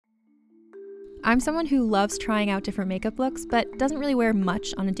I'm someone who loves trying out different makeup looks, but doesn't really wear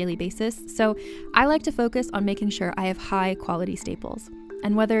much on a daily basis, so I like to focus on making sure I have high quality staples.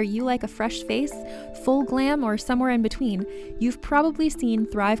 And whether you like a fresh face, full glam, or somewhere in between, you've probably seen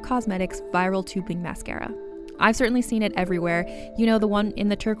Thrive Cosmetics Viral Tubing Mascara. I've certainly seen it everywhere, you know, the one in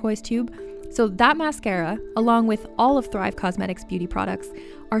the turquoise tube. So that mascara, along with all of Thrive Cosmetics beauty products,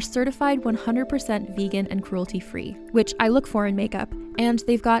 are certified 100% vegan and cruelty-free, which I look for in makeup, and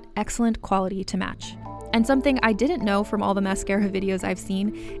they've got excellent quality to match. And something I didn't know from all the mascara videos I've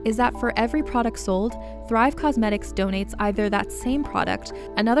seen is that for every product sold, Thrive Cosmetics donates either that same product,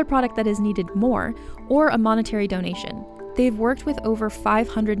 another product that is needed more, or a monetary donation. They've worked with over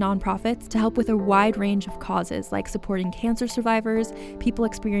 500 nonprofits to help with a wide range of causes like supporting cancer survivors, people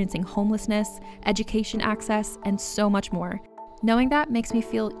experiencing homelessness, education access, and so much more. Knowing that makes me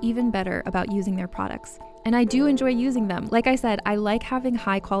feel even better about using their products. And I do enjoy using them. Like I said, I like having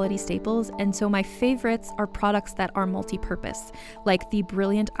high quality staples, and so my favorites are products that are multi-purpose, like the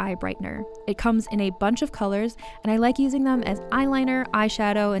Brilliant Eye Brightener. It comes in a bunch of colors, and I like using them as eyeliner,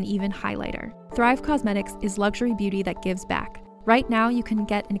 eyeshadow, and even highlighter. Thrive Cosmetics is luxury beauty that gives back. Right now, you can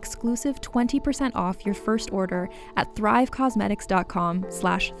get an exclusive 20% off your first order at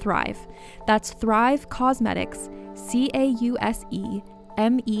thrivecosmetics.com/thrive. That's Thrive Cosmetics,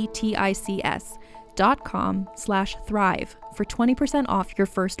 CAUSEMETICS.com/thrive for 20% off your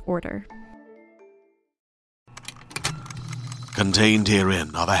first order. Contained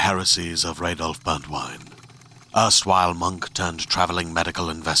herein are the heresies of Radolf Burntwine, erstwhile monk turned traveling medical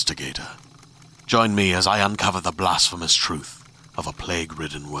investigator. Join me as I uncover the blasphemous truth of a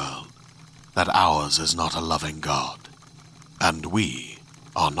plague-ridden world, that ours is not a loving God, and we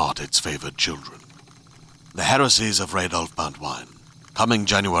are not its favored children. The heresies of Radolf Burntwine, coming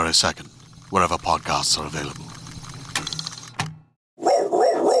January 2nd, wherever podcasts are available.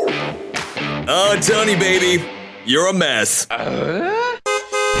 Oh, Tony, baby, you're a mess.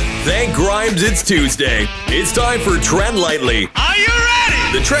 Thank Grimes, it's Tuesday. It's time for Trend Lightly. Are you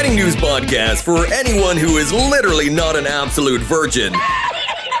ready? The trending news podcast for anyone who is literally not an absolute virgin.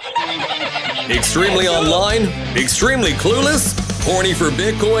 Extremely online, extremely clueless, horny for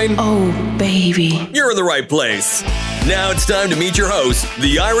Bitcoin. Oh, baby. You're in the right place. Now it's time to meet your host,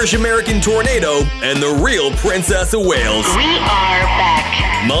 the Irish-American Tornado and the real Princess of Wales. We are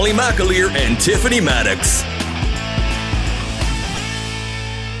back. Molly McAleer and Tiffany Maddox.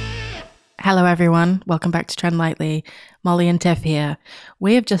 Hello everyone, welcome back to Trend Lightly. Molly and Tiff here.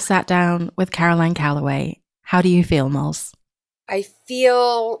 We have just sat down with Caroline Calloway. How do you feel, Mols? I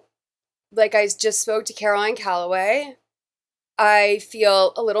feel like I just spoke to Caroline Calloway. I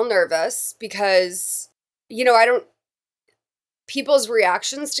feel a little nervous because, you know, people's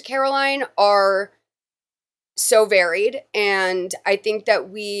reactions to Caroline are so varied, and I think that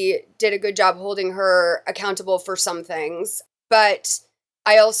we did a good job holding her accountable for some things, but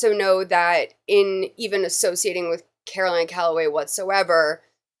I also know that in even associating with Caroline Calloway whatsoever,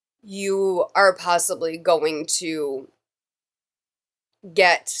 you are possibly going to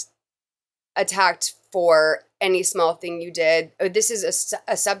get attacked for any small thing you did. This is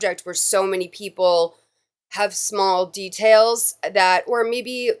a subject where so many people have small details that, or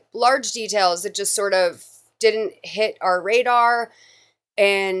maybe large details that just sort of didn't hit our radar.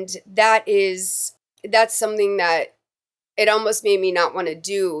 And that's something that it almost made me not want to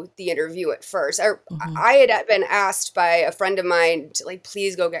do the interview at first. I had been asked by a friend of mine to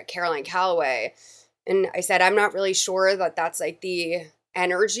please go get Caroline Calloway. And I said, I'm not really sure that that's the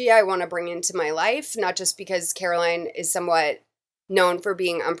energy I want to bring into my life, not just because Caroline is somewhat known for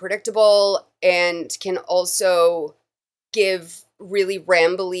being unpredictable and can also give really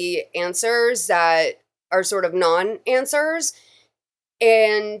rambly answers that are sort of non-answers.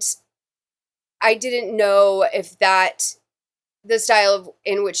 And I didn't know if the style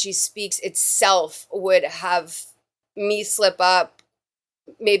in which she speaks itself would have me slip up,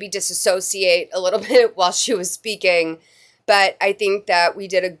 maybe disassociate a little bit while she was speaking. But I think that we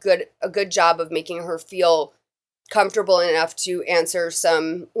did a good job of making her feel comfortable enough to answer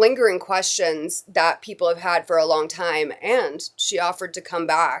some lingering questions that people have had for a long time. And she offered to come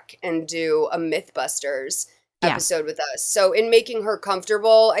back and do a Mythbusters episode with us. So in making her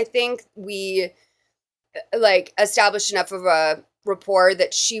comfortable, I think we established enough of a rapport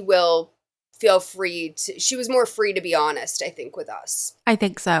that she will feel free to, she was more free to be honest, I think, with us. I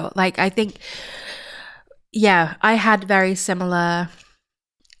think so. I had very similar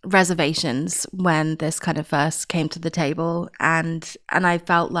reservations when this kind of first came to the table, and I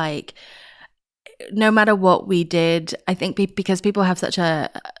felt like no matter what we did, I think because people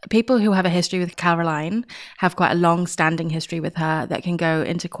who have a history with Caroline have quite a long-standing history with her that can go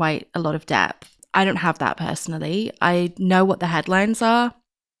into quite a lot of depth. I don't have that personally. I know what the headlines are.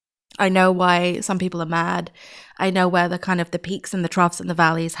 I know why some people are mad. I know where the kind of the peaks and the troughs and the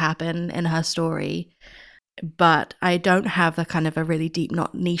valleys happen in her story. But I don't have a kind of a really deep,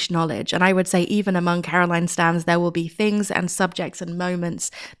 not niche knowledge. And I would say even among Caroline stans, there will be things and subjects and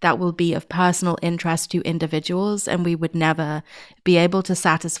moments that will be of personal interest to individuals. And we would never be able to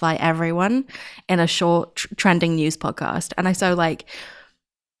satisfy everyone in a short trending news podcast. And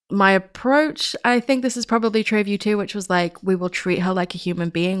my approach, I think this is probably true of you too, which was like, we will treat her like a human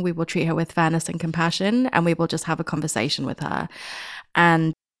being. We will treat her with fairness and compassion, and we will just have a conversation with her.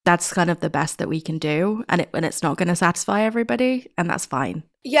 And that's kind of the best that we can do. And it's not going to satisfy everybody, and that's fine.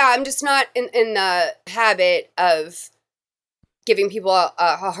 Yeah, I'm just not in the habit of giving people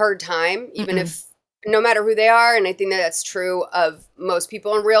a hard time, even if, no matter who they are. And I think that's true of most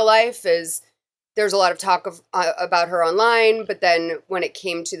people in real life. Is there's a lot of talk about her online, but then when it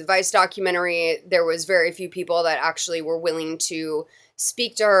came to the Vice documentary, there was very few people that actually were willing to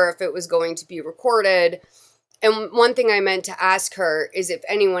speak to her if it was going to be recorded. And one thing I meant to ask her is if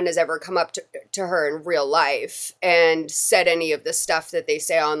anyone has ever come up to her in real life and said any of the stuff that they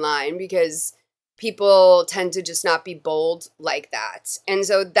say online, because people tend to just not be bold like that. And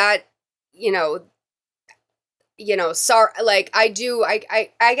so that, sorry, like I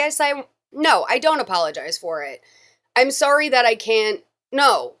guess no, I don't apologize for it. I'm sorry that I can't.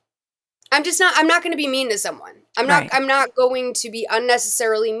 No, I'm not going to be mean to someone. I'm not going to be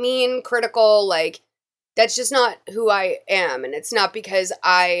unnecessarily mean, critical. Like, that's just not who I am. And it's not because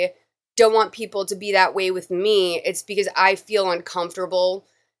I don't want people to be that way with me. It's because I feel uncomfortable.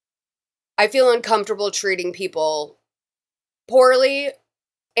 I feel uncomfortable treating people poorly.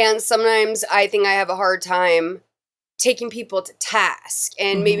 And sometimes I think I have a hard time taking people to task,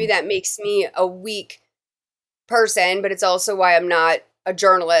 and maybe that makes me a weak person, but it's also why I'm not a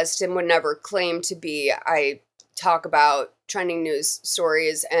journalist and would never claim to be. I talk about trending news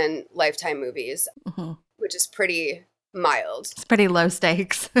stories and Lifetime movies, which is pretty mild. It's pretty low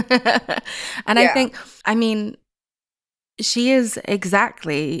stakes. And yeah. I mean, she is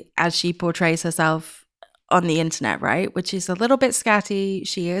exactly as she portrays herself on the internet, right? Which is a little bit scatty.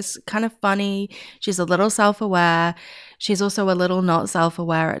 She is kind of funny. She's a little self-aware. She's also a little not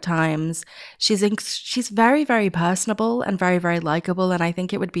self-aware at times. She's very, very personable and very, very likable. And I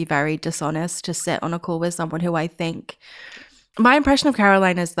think it would be very dishonest to sit on a call with someone who I think... My impression of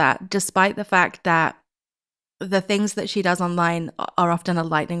Caroline is that despite the fact that the things that she does online are often a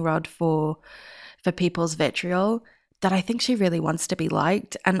lightning rod for people's vitriol, that I think she really wants to be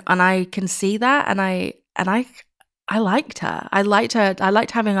liked. And I can see that. And I liked her. I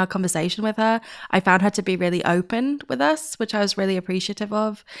liked having our conversation with her. I found her to be really open with us, which I was really appreciative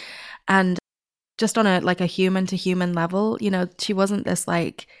of. And just on a human to human level, she wasn't this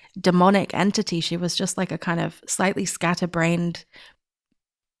like demonic entity. She was just like a kind of slightly scatterbrained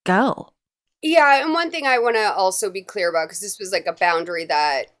girl. Yeah. And one thing I want to also be clear about, because this was like a boundary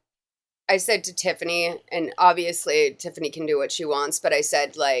that I said to Tiffany, and obviously Tiffany can do what she wants, but I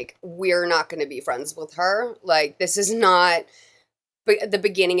said, like, we're not going to be friends with her. Like, this is not the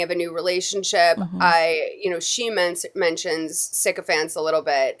beginning of a new relationship. She mentions sycophants a little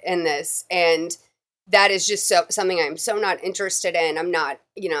bit in this, and that is just something I'm so not interested in. I'm not,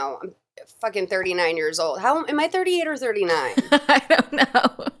 I'm fucking 39 years old. How am I 38 or 39? I don't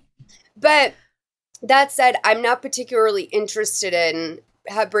know. But that said, I'm not particularly interested in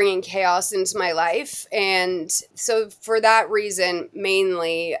bringing chaos into my life. And so for that reason,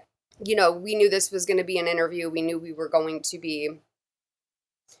 mainly, we knew this was going to be an interview. We knew we were going to be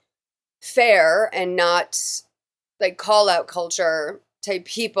fair and not like call out culture type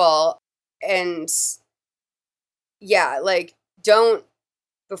people. And yeah, like,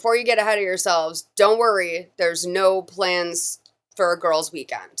 before you get ahead of yourselves, don't worry. There's no plans for a girls'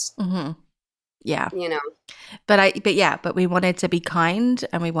 weekend. Yeah. But we wanted to be kind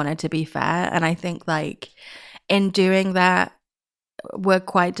and we wanted to be fair. And I think like in doing that, we're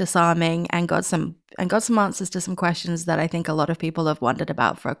quite disarming and got some answers to some questions that I think a lot of people have wondered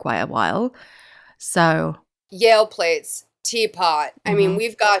about for quite a while. So Yale plates, teapot. I mean,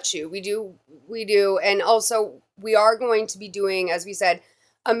 we've got you. We do. And also we are going to be doing, as we said,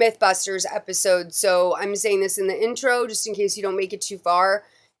 a Mythbusters episode. So I'm saying this in the intro, just in case you don't make it too far.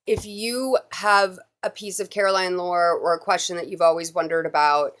 If you have a piece of Caroline lore or a question that you've always wondered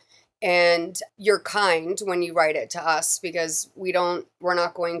about, and you're kind when you write it to us, because we're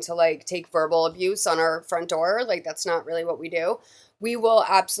not going to like take verbal abuse on our front door. Like, that's not really what we do. We will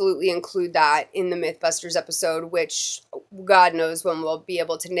absolutely include that in the Mythbusters episode, which God knows when we'll be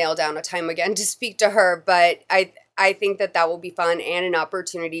able to nail down a time again to speak to her. But I think that will be fun and an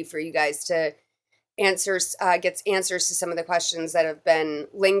opportunity for you guys to get answers to some of the questions that have been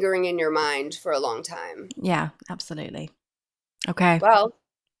lingering in your mind for a long time. Yeah, absolutely. Okay. Well,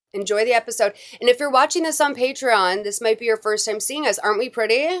 enjoy the episode. And if you're watching this on Patreon, this might be your first time seeing us. Aren't we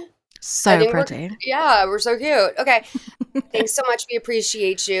pretty? So pretty. We're so cute. Okay. Thanks so much. We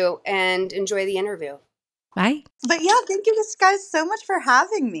appreciate you, and enjoy the interview. Bye. But yeah, thank you guys so much for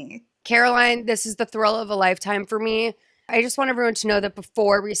having me. Caroline, this is the thrill of a lifetime for me. I just want everyone to know that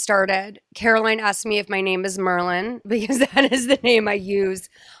before we started, Caroline asked me if my name is Merlin, because that is the name I use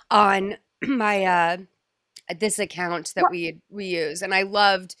on my this account that we use. And I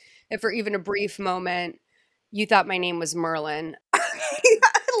loved that for even a brief moment, you thought my name was Merlin.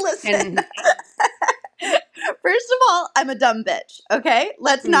 Listen. First of all, I'm a dumb bitch, okay?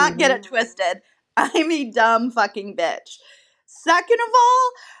 Let's not get it twisted. I'm a dumb fucking bitch. Second of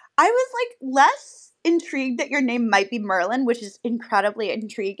all, I was like less intrigued that your name might be Merlin, which is incredibly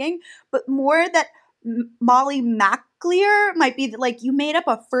intriguing, but more that Molly MacLear might be like you made up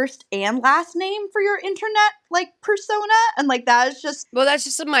a first and last name for your internet like persona, and like that is just that's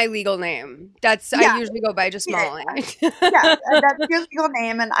just my legal name. I usually go by just Molly. Yeah, that's your legal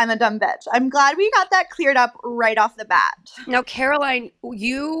name, and I'm a dumb bitch. I'm glad we got that cleared up right off the bat. Now, Caroline,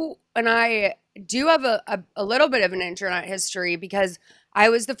 you and I do have a little bit of an internet history, because I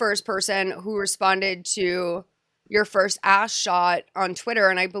was the first person who responded to your first ass shot on Twitter.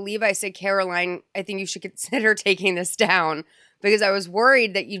 And I believe I said, Caroline, I think you should consider taking this down, because I was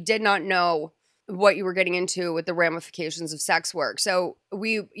worried that you did not know what you were getting into with the ramifications of sex work. So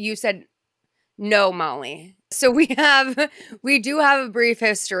you said, no, Molly. So we do have a brief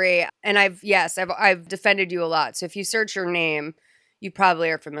history, and I've defended you a lot. So if you search your name, you probably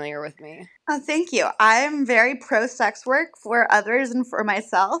are familiar with me. Oh, thank you. I'm very pro sex work for others and for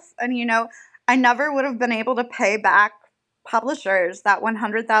myself. And, I never would have been able to pay back publishers that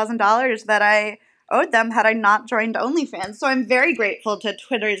 $100,000 that I owed them had I not joined OnlyFans. So I'm very grateful to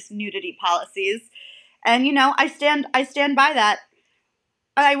Twitter's nudity policies. And, I stand by that.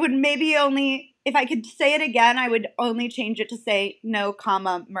 I would maybe only, if I could say it again, I would only change it to say no,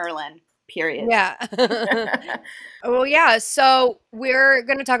 comma, Merlin. Period. Yeah. Well, yeah. So we're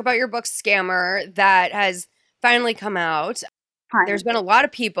going to talk about your book, Scammer, that has finally come out. There's been a lot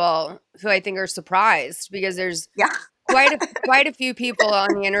of people who I think are surprised, because there's quite a few people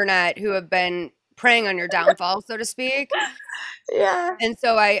on the internet who have been preying on your downfall, so to speak. Yeah. And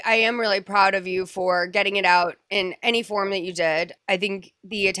so I am really proud of you for getting it out in any form that you did. I think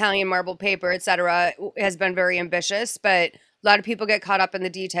the Italian marble paper, etc., has been very ambitious, but a lot of people get caught up in the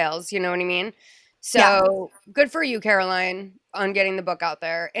details. You know what I mean? So good for you, Caroline, on getting the book out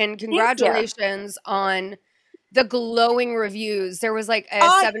there. And congratulations on the glowing reviews. There was like a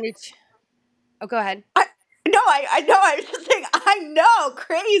 72. Oh, go ahead. I know. I was just saying, I know,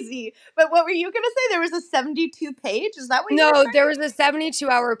 crazy. But what were you going to say? There was a 72 page? Is that what you were saying? No, there was a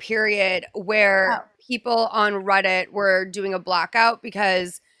 72-hour period where people on Reddit were doing a blackout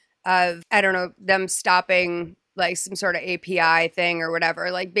because of, I don't know, them stopping like some sort of API thing or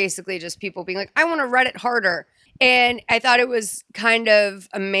whatever. Like basically just people being like, I want to Reddit harder. And I thought it was kind of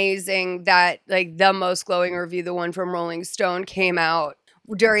amazing that like the most glowing review, the one from Rolling Stone, came out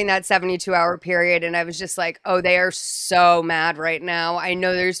during that 72-hour period. And I was just like, oh, they are so mad right now. I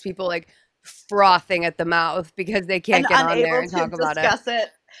know there's people like frothing at the mouth because they can't get on there and talk about it. I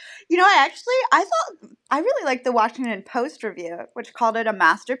thought I really liked the Washington Post review, which called it a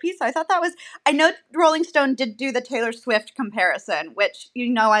masterpiece. I thought that was, I know Rolling Stone did do the Taylor Swift comparison, which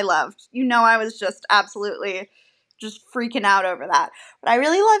I loved. I was just absolutely just freaking out over that. But I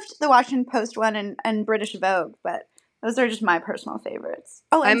really loved the Washington Post one and British Vogue, but those are just my personal favorites.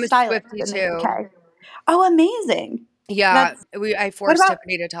 Oh, and I'm a Stylist Swiftie in the too. UK. Oh, amazing. Yeah, I forced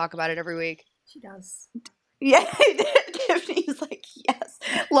Tiffany to talk about it every week. She does. Yeah, Tiffany's like, yes,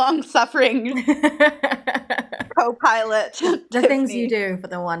 long-suffering co-pilot. The things you do for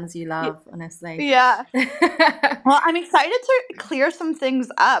the ones you love, honestly. Yeah. Well, I'm excited to clear some things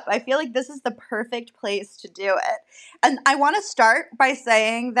up. I feel like this is the perfect place to do it. And I want to start by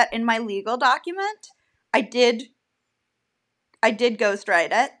saying that in my legal document, I did ghostwrite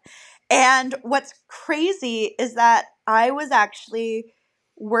it. And what's crazy is that I was actually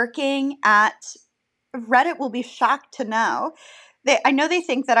working at Reddit will be shocked to know. I know they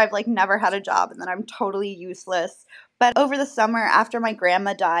think that I've like never had a job and that I'm totally useless. But over the summer after my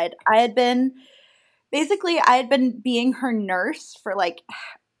grandma died, I had been being her nurse for like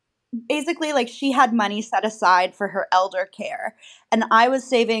basically like she had money set aside for her elder care, and I was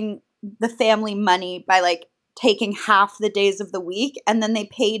saving the family money by like taking half the days of the week, and then they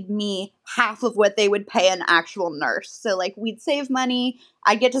paid me half of what they would pay an actual nurse. So like we'd save money,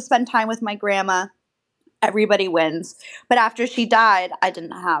 I get to spend time with my grandma, everybody wins. But after she died, I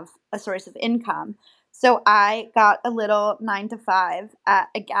didn't have a source of income. So I got a little 9 to 5 at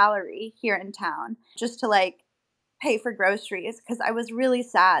a gallery here in town just to like pay for groceries because I was really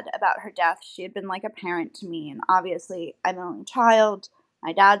sad about her death. She had been like a parent to me, and obviously I'm an only child.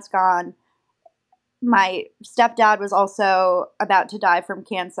 My dad's gone. My stepdad was also about to die from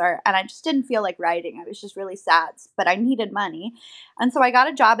cancer, and I just didn't feel like writing. I was just really sad, but I needed money. And so I got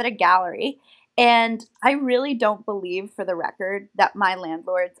a job at a gallery, and I really don't believe, for the record, that my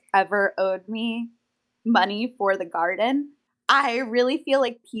landlords ever owed me money for the garden. I really feel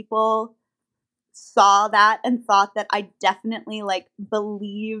like people saw that and thought that I definitely like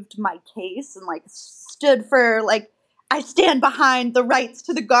believed my case and like stood for like I stand behind the rights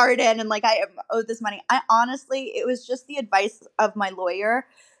to the garden and like I am owed this money. I honestly, it was just the advice of my lawyer,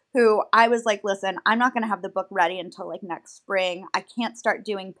 who I was like, listen, I'm not going to have the book ready until like next spring. I can't start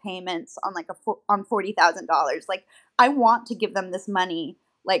doing payments on like on $40,000. Like I want to give them this money.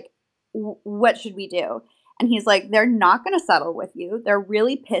 Like what should we do? And he's like, they're not going to settle with you. They're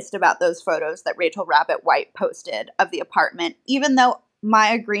really pissed about those photos that Rachel Rabbit White posted of the apartment, even though my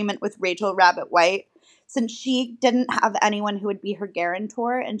agreement with Rachel Rabbit White, since she didn't have anyone who would be her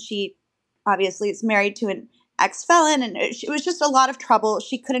guarantor, and she obviously is married to an ex-felon, and it was just a lot of trouble.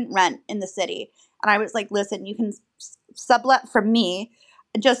 She couldn't rent in the city. And I was like, listen, you can sublet from me.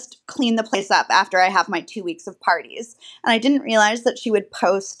 Just clean the place up after I have my 2 weeks of parties. And I didn't realize that she would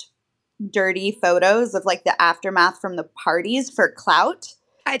post dirty photos of like the aftermath from the parties for clout.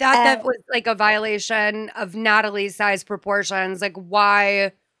 I thought that was like a violation of Natalie's size proportions. Like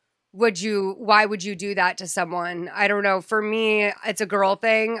why would you do that to someone? I don't know. For me, it's a girl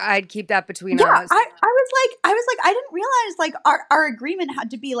thing. I'd keep that between us. I was like, I didn't realize like our agreement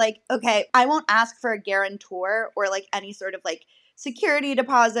had to be like, okay, I won't ask for a guarantor or like any sort of like security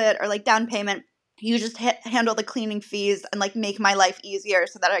deposit or like down payment. You just handle the cleaning fees and like make my life easier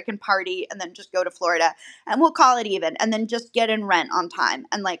so that I can party and then just go to Florida and we'll call it even, and then just get in rent on time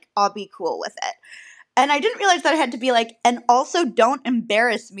and like I'll be cool with it. And I didn't realize that I had to be like, and also don't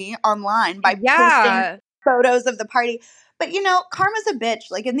embarrass me online by posting photos of the party. But you know, karma's a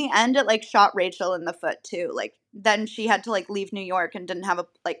bitch. Like in the end, it like shot Rachel in the foot too. Like then she had to like leave New York and didn't have a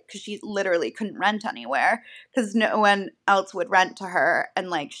like because she literally couldn't rent anywhere because no one else would rent to her,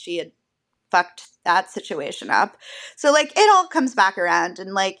 and like she had fucked that situation up. So like it all comes back around,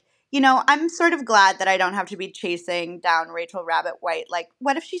 and like, you know, I'm sort of glad that I don't have to be chasing down Rachel Rabbit White. Like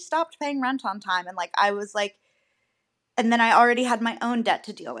what if she stopped paying rent on time and like I was like, and then I already had my own debt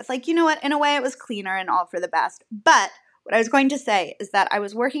to deal with. Like, you know what, in a way it was cleaner and all for the best. But what I was going to say is that I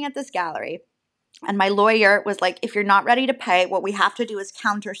was working at this gallery and my lawyer was like, if you're not ready to pay, what we have to do is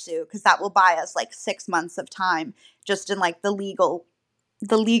countersue because that will buy us like 6 months of time just in like the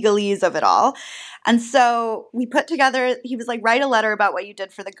legalese of it all. And so we put together, he was like, write a letter about what you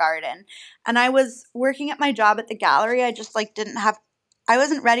did for the garden. And I was working at my job at the gallery. I just like I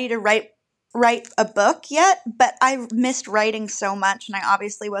wasn't ready to write a book yet, but I missed writing so much and I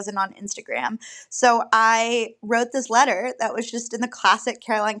obviously wasn't on Instagram. So I wrote this letter that was just in the classic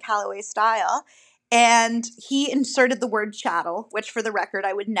Caroline Calloway style. And he inserted the word chattel, which for the record,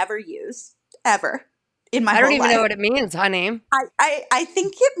 I would never use ever in my whole life. I don't even know what it means, honey. I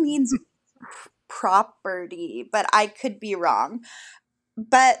think it means property, but I could be wrong.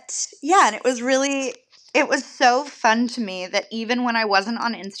 But yeah, and it was so fun to me that even when I wasn't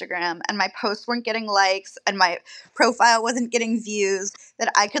on Instagram and my posts weren't getting likes and my profile wasn't getting views,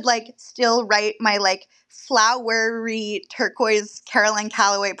 that I could like still write my like flowery turquoise Caroline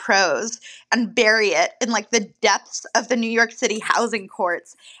Calloway prose and bury it in like the depths of the New York City housing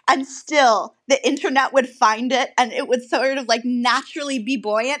courts, and still the internet would find it and it would sort of like naturally be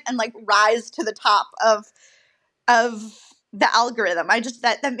buoyant and like rise to the top of the algorithm. I just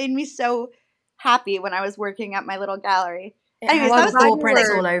that made me so happy when I was working at my little gallery. Anyways, had your paw prints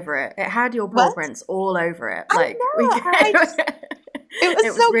all over it. It had your paw prints all over it. Like it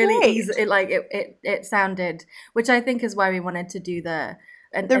was so really great. easy. It sounded, which I think is why we wanted to do the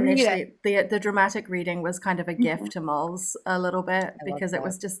And The initially, the dramatic reading was kind of a gift to Moles a little bit, because it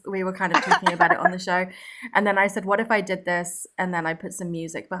was just, we were kind of talking about it on the show. And then I said, what if I did this and then I put some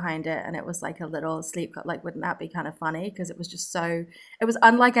music behind it and it was like a little sleep cut? Like, wouldn't that be kind of funny? Because it was just so, it was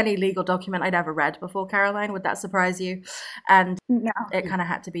unlike any legal document I'd ever read before, Caroline. Would that surprise you? And No, it kind of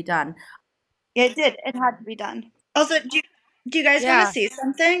had to be done. it did. It had to be done. Also, do you guys want Yeah. to see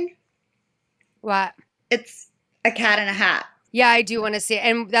something? What? It's a cat in a hat. Yeah, I do want to see it.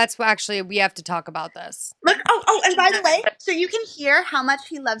 And that's what actually we have to talk about this. Look, and by the way, so you can hear how much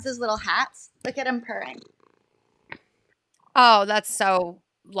he loves his little hats. Look at him purring. Oh, that's so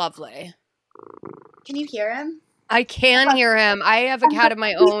lovely. Can you hear him? I can hear him. I have a cat of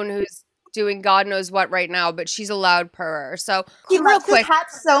my own who's doing God knows what right now, but she's a loud purrer. So He real loves his quick, hat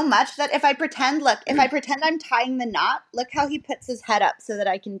so much that if I pretend I'm tying the knot, look how he puts his head up so that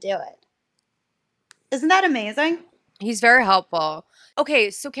I can do it. Isn't that amazing? he's very helpful. Okay,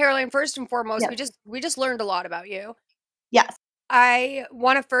 so Caroline, first and foremost, Yes. we just learned a lot about you. Yes. I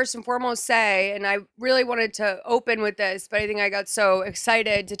want to first and foremost say, and I really wanted to open with this, but I think I got so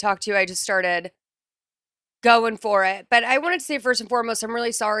excited to talk to you, I just started going for it. But I wanted to say first and foremost, I'm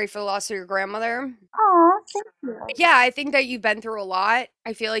really sorry for the loss of your grandmother. Aw, thank you. Yeah, I think that you've been through a lot.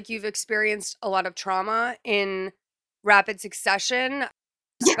 I feel like you've experienced a lot of trauma in rapid succession,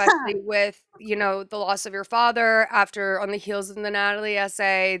 especially with, the loss of your father after on the heels of the Natalie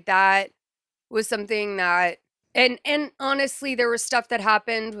essay. That was something that and honestly, there was stuff that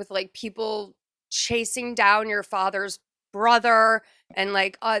happened with like people chasing down your father's brother and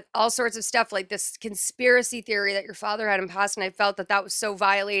like all sorts of stuff, like this conspiracy theory that your father had in past, and I felt that that was so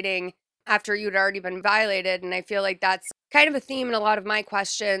violating after you'd already been violated. And I feel like that's kind of a theme in a lot of my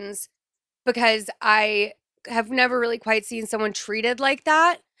questions, because I have never really quite seen someone treated like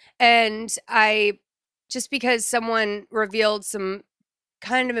that. And I just because someone revealed some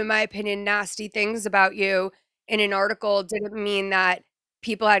kind of, in my opinion, nasty things about you in an article didn't mean that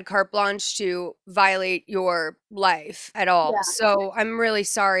people had carte blanche to violate your life at all. Yeah. So I'm really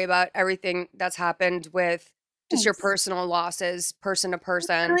sorry about everything that's happened with just your Thanks. personal losses, person to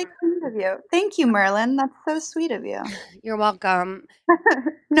person. Really sweet of you. Thank you, Merlin. That's so sweet of you. You're welcome,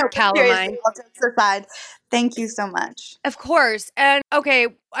 No, but seriously, Calloway. all jokes aside, thank you so much. Of course. And okay,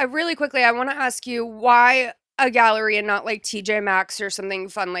 I really quickly, I want to ask you why a gallery and not like TJ Maxx or something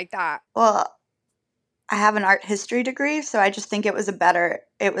fun like that? Well, I have an art history degree, so I just think it was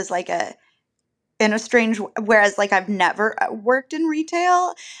like in a strange, whereas like I've never worked in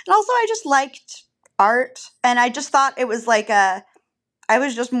retail. And also I just liked art, and I just thought it was like I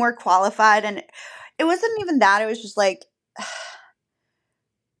was just more qualified, and it wasn't even that. It was just like,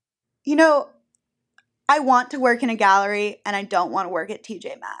 you know, I want to work in a gallery and I don't want to work at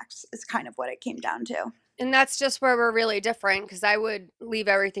TJ Maxx. Is kind of what it came down to. And that's just where we're really different, because I would leave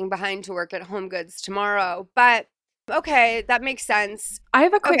everything behind to work at Home Goods tomorrow. But okay, that makes sense. I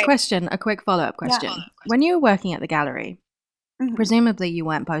have a quick Okay. question, a quick follow-up question. Yeah. When you were working at the gallery, Mhm. presumably you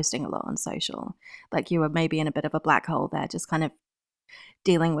weren't posting a lot on social. Like you were maybe in a bit of a black hole there, just kind of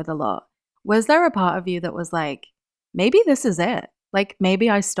dealing with a lot. Was there a part of you that was like, maybe this is it? Like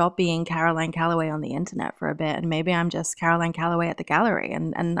maybe I stop being Caroline Calloway on the internet for a bit, and maybe I'm just Caroline Calloway at the gallery,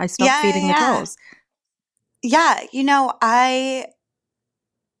 and I stop Yeah, feeding the yeah. trolls. Yeah, it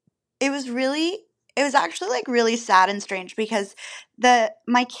was actually like really sad and strange, because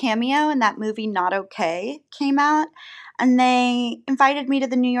my cameo in that movie Not Okay came out, and they invited me to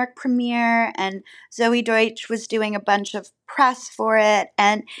the New York premiere, and Zoe Deutsch was doing a bunch of press for it,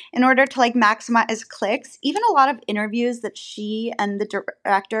 and in order to like maximize clicks, even a lot of interviews that she and the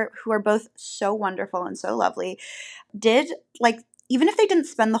director, who are both so wonderful and so lovely, did, like, even if they didn't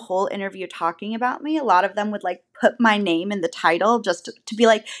spend the whole interview talking about me, a lot of them would like put my name in the title just to be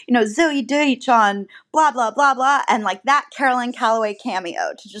like, Zoe Deutsch on blah, blah, blah, blah. And like that Caroline Calloway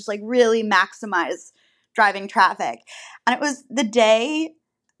cameo to just like really maximize driving traffic. And it was the day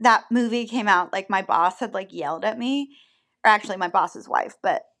that movie came out, like my boss had like yelled at me, or actually my boss's wife,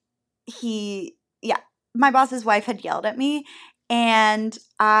 but my boss's wife had yelled at me. And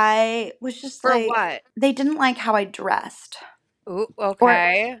I was just For like, what? they didn't like how I dressed. Ooh, Or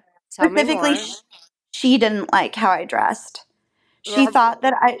okay. Tell me specifically, more. she didn't like how I dressed. She Well, thought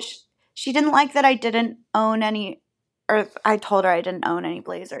that she didn't like that I didn't own any, or I told her I didn't own any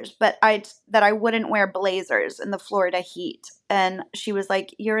blazers, but that I wouldn't wear blazers in the Florida heat. And she was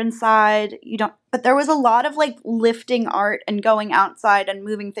like, "You're inside, you don't." But there was a lot of like lifting art and going outside and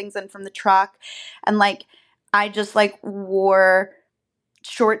moving things in from the truck, and like I just like wore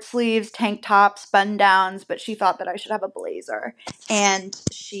short sleeves, tank tops, button downs, but she thought that I should have a blazer. And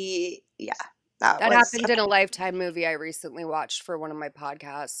That That was happened in a Lifetime movie I recently watched for one of my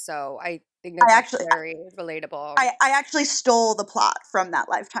podcasts. So I think I that's actually very relatable. I actually stole the plot from that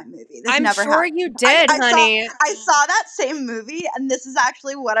Lifetime movie. This I'm never sure happened. you did, honey. I saw that same movie, and this is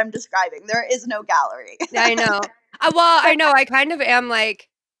actually what I'm describing. There is no gallery. I know. Well, I know. I kind of am like,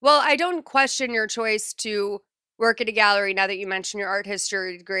 well, I don't question your choice to work at a gallery now that you mentioned your art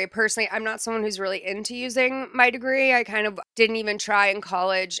history degree. Personally, I'm not someone who's really into using my degree. I kind of didn't even try in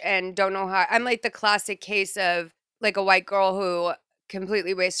college and don't know how. I'm like the classic case of like a white girl who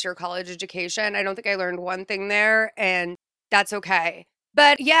completely wasted her college education. I don't think I learned one thing there, and that's okay.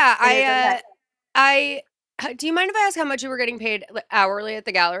 But yeah, It is okay. I do you mind if I ask how much you were getting paid hourly at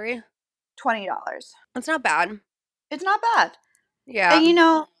the gallery? $20. That's not bad. It's not bad. Yeah.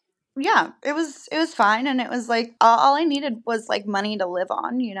 And yeah, it was fine, and it was like all I needed was like money to live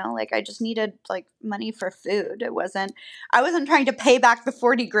on, like I just needed like money for food. I wasn't trying to pay back the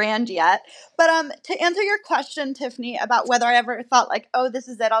 40 grand yet. But to answer your question, Tiffany, about whether I ever thought like, oh, this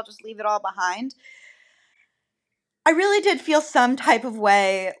is it, I'll just leave it all behind. I really did feel some type of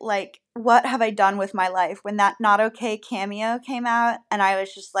way, like, what have I done with my life? When that Not Okay cameo came out, and I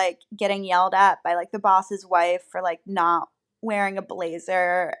was just like getting yelled at by like the boss's wife for like not wearing a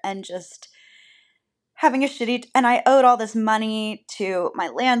blazer and just having a and I owed all this money to my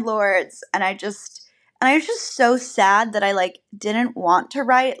landlords, and I was just so sad that I like didn't want to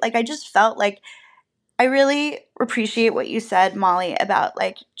write. Like I just felt like I really appreciate what you said, Molly, about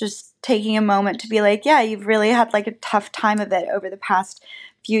like just taking a moment to be like, yeah, you've really had like a tough time of it over the past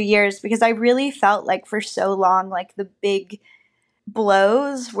few years, because I really felt like for so long, like the big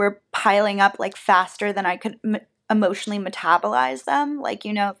blows were piling up like faster than I could emotionally metabolize them. Like,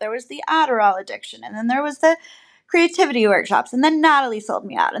 there was the Adderall addiction, and then there was the creativity workshops, and then Natalie sold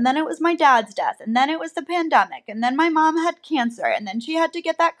me out, and then it was my dad's death, and then it was the pandemic, and then my mom had cancer, and then she had to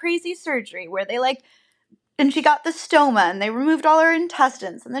get that crazy surgery where they like and she got the stoma and they removed all her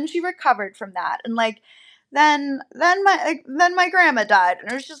intestines, and then she recovered from that, and like then my grandma died,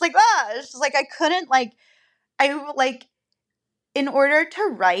 and it was just like it's just like I couldn't like I like in order to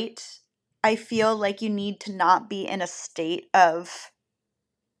write, I feel like you need to not be in a state of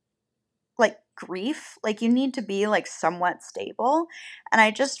like grief. Like you need to be like somewhat stable. And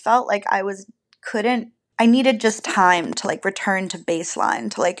I just felt like couldn't I needed just time to like return to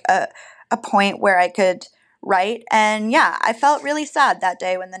baseline, to like a point where I could write. And yeah, I felt really sad that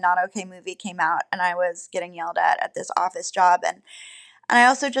day when the Not Okay movie came out and I was getting yelled at this office job, and I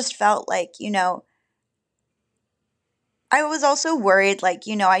also just felt like, I was also worried, like,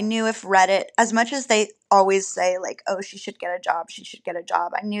 I knew if Reddit, as much as they always say, like, oh, she should get a job, she should get a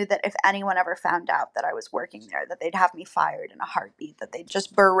job, I knew that if anyone ever found out that I was working there, that they'd have me fired in a heartbeat, that they'd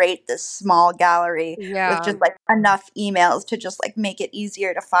just berate this small gallery with Yeah. just, like, enough emails to just, like, make it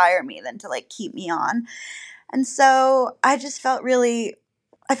easier to fire me than to, like, keep me on. And so I felt really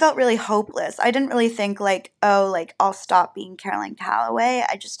hopeless. I didn't really think, like, oh, like, I'll stop being Caroline Calloway.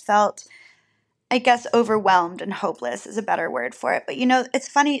 I just felt, I guess, overwhelmed and hopeless is a better word for it. But it's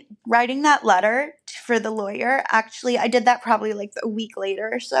funny, writing that letter for the lawyer, actually, I did that probably like a week later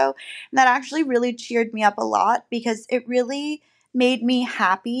or so. And that actually really cheered me up a lot, because it really made me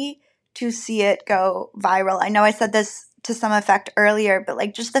happy to see it go viral. I know I said this to some effect earlier, but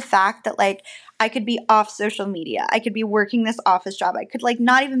like just the fact that like I could be off social media, I could be working this office job, I could like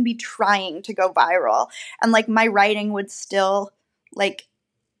not even be trying to go viral, and like my writing would like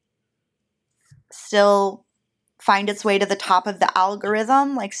still find its way to the top of the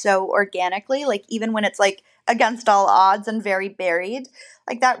algorithm, like so organically, like even when it's like against all odds and very buried.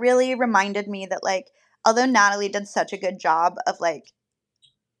 Like that really reminded me that like although Natalie did such a good job of like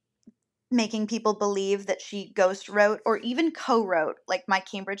making people believe that she ghost wrote or even co-wrote like my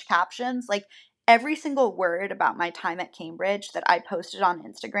Cambridge captions, like every single word about my time at Cambridge that I posted on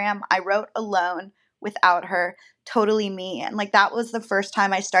Instagram, I wrote alone without her, totally me. And like that was the first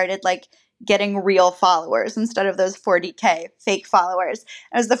time I started like getting real followers instead of those 40K fake followers.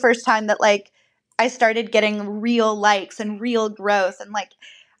 It was the first time that like I started getting real likes and real growth, and like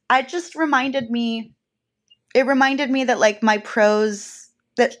I just reminded me that like my prose,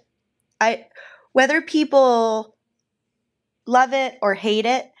 that I whether people love it or hate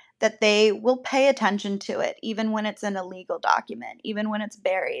it, that they will pay attention to it even when it's in a legal document, even when it's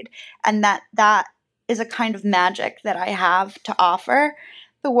buried, and that is a kind of magic that I have to offer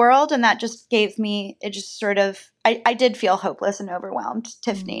the world. And that just gave me, it just sort of, I did feel hopeless and overwhelmed,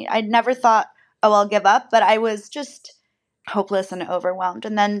 Tiffany. I'd never thought, oh, I'll give up, but I was just hopeless and overwhelmed.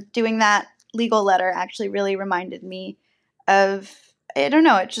 And then doing that legal letter actually really reminded me of, I don't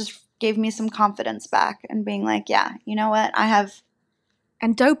know, it just gave me some confidence back and being like, yeah, you know what?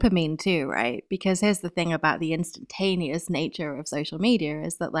 And dopamine too, right? Because here's the thing about the instantaneous nature of social media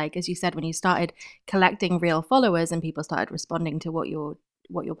is that, like, as you said, when you started collecting real followers and people started responding to what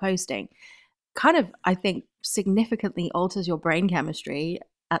you're posting, kind of, I think, significantly alters your brain chemistry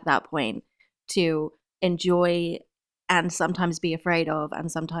at that point to enjoy and sometimes be afraid of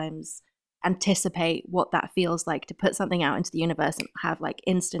and sometimes anticipate what that feels like to put something out into the universe and have like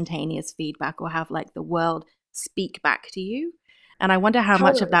instantaneous feedback or have like the world speak back to you. And I wonder how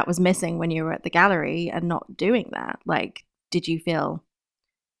much of that was missing when you were at the gallery and not doing that. Like, did you feel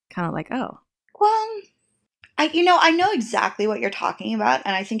kind of like, oh? Well, I know exactly what you're talking about,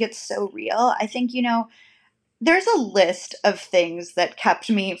 and I think it's so real. I think, there's a list of things that kept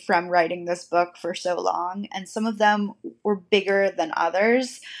me from writing this book for so long, and some of them were bigger than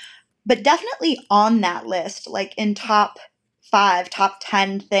others. But definitely on that list, like in top 5, top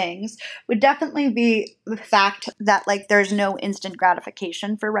 10 things, would definitely be the fact that like there's no instant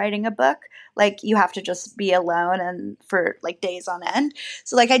gratification for writing a book. Like you have to just be alone and for like days on end.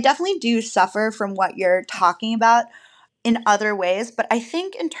 So like I definitely do suffer from what you're talking about in other ways, but I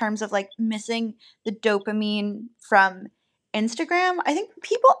think in terms of like missing the dopamine from Instagram, I think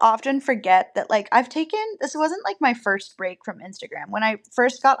people often forget that like this wasn't like my first break from Instagram. When I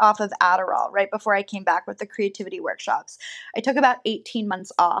first got off of Adderall right before I came back with the creativity workshops, I took about 18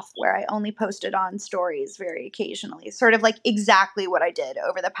 months off where I only posted on stories very occasionally. Sort of like exactly what I did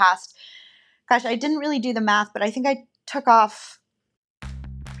over the past, gosh, I didn't really do the math, but I think I took off.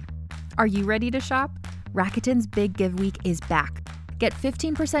 Are you ready to shop? Rakuten's Big Give Week is back. Get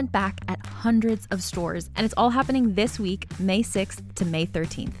 15% back at hundreds of stores, and it's all happening this week, May 6th to May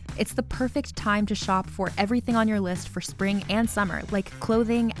 13th. It's the perfect time to shop for everything on your list for spring and summer, like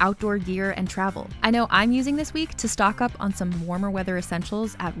clothing, outdoor gear, and travel. I know I'm using this week to stock up on some warmer weather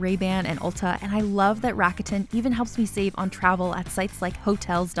essentials at Ray-Ban and Ulta, and I love that Rakuten even helps me save on travel at sites like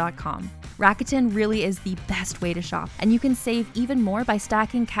Hotels.com. Rakuten really is the best way to shop, and you can save even more by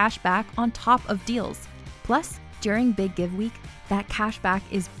stacking cash back on top of deals. Plus, during Big Give Week, that cash back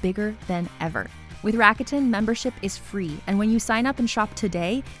is bigger than ever. With Rakuten, membership is free, and when you sign up and shop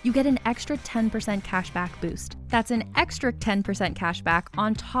today, you get an extra 10% cash back boost. That's an extra 10% cash back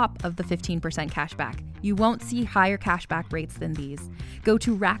on top of the 15% cash back. You won't see higher cash back rates than these. Go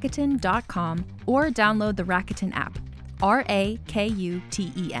to Rakuten.com or download the Rakuten app.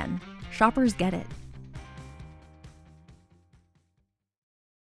 Rakuten. Shoppers get it.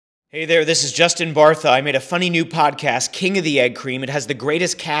 Hey there, this is Justin Bartha. I made a funny new podcast, King of the Egg Cream. It has the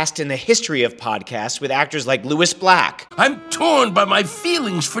greatest cast in the history of podcasts with actors like Louis Black. I'm torn by my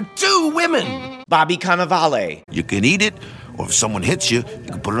feelings for 2 women. Bobby Cannavale. You can eat it, or if someone hits you,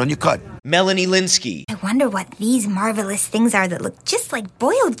 you can put it on your cut. Melanie Linsky. I wonder what these marvelous things are that look just like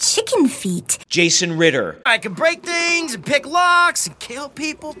boiled chicken feet. Jason Ritter. I can break things and pick locks and kill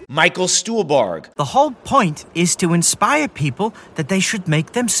people. Michael Stuhlbarg. The whole point is to inspire people that they should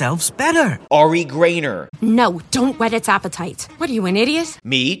make themselves better. Ari Grainer. No, don't whet its appetite. What are you, an idiot?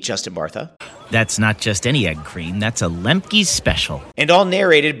 Me, Justin Bartha. That's not just any egg cream, that's a Lemke's special. And all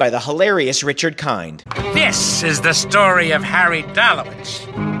narrated by the hilarious Richard Kind. This is the story of Harry Dalowitz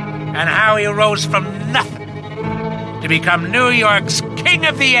and how he rose from nothing to become New York's King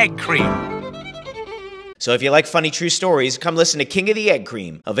of the Egg Cream. So if you like funny true stories, come listen to King of the Egg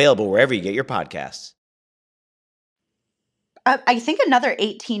Cream, available wherever you get your podcasts. I think another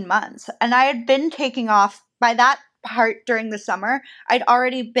 18 months. And I had been taking off by that part during the summer.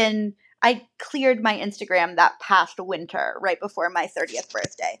 I cleared my Instagram that past winter, right before my 30th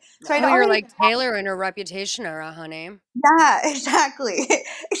birthday. So you're like Taylor in her Reputation era, honey. Yeah, exactly.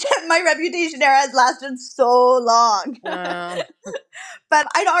 Except my Reputation era has lasted so long. But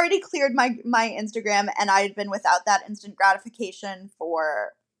I'd already cleared my Instagram, and I had been without that instant gratification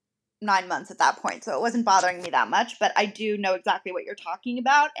for 9 months at that point. So it wasn't bothering me that much. But I do know exactly what you're talking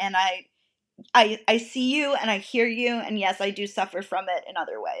about, and I see you and I hear you, and yes, I do suffer from it in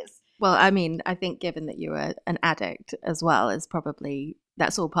other ways. Well, I mean, I think given that you were an addict as well, is probably,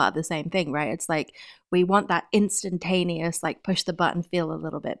 that's all part of the same thing, right? It's like we want that instantaneous, like push the button, feel a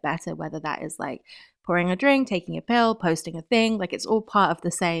little bit better, whether that is like pouring a drink, taking a pill, posting a thing, like it's all part of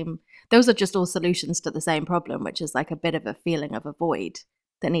the same. Those are just all solutions to the same problem, which is like a bit of a feeling of a void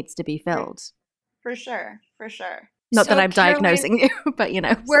that needs to be filled. For sure. Not that I'm diagnosing you, but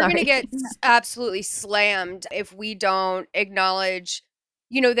we're going to get absolutely slammed if we don't acknowledge,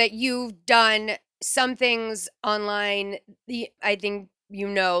 that you've done some things online. I think,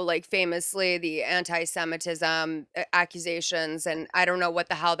 like famously the anti-Semitism accusations, and I don't know what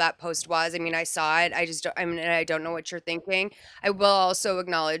the hell that post was. I mean, I saw it. I don't know what you're thinking. I will also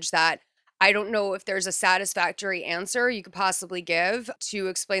acknowledge that I don't know if there's a satisfactory answer you could possibly give to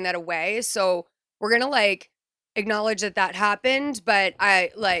explain that away. So we're going to like acknowledge that that happened, but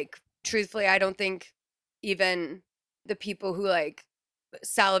I like truthfully I don't think even the people who like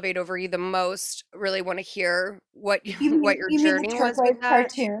salivate over you the most really want to hear what what your You mean the journey was with turquoise that.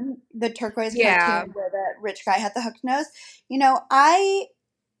 cartoon? The turquoise Yeah, cartoon where the rich guy had the hooked nose? I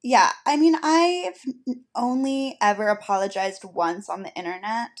mean, I've only ever apologized once on the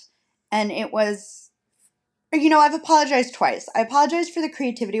internet, and it was, I've apologized twice. I apologized for the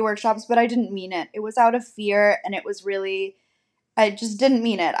creativity workshops, but I didn't mean it. It was out of fear, and it was really, I just didn't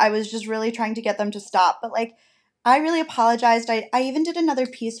mean it. I was just really trying to get them to stop. But like, I really apologized. I even did another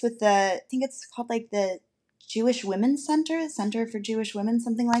piece with I think it's called like the Jewish Women's Center for Jewish Women,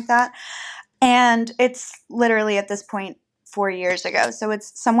 something like that. And it's literally at this point 4 years ago. So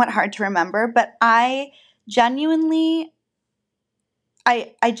it's somewhat hard to remember. But genuinely,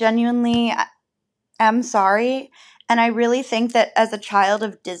 I genuinely am sorry. And I really think that as a child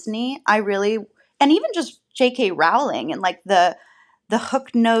of Disney, and even just J.K. Rowling and like the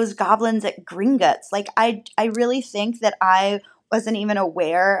hook nosed goblins at Gringotts, like I really think that I wasn't even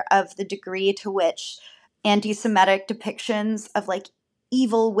aware of the degree to which anti-Semitic depictions of like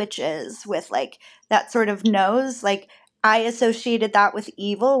evil witches with like that sort of nose, like I associated that with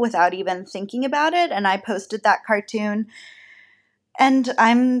evil without even thinking about it. And I posted that cartoon and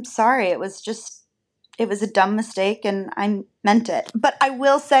I'm sorry. It was a dumb mistake and I meant it. But I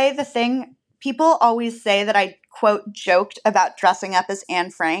will say people always say that I, quote, joked about dressing up as Anne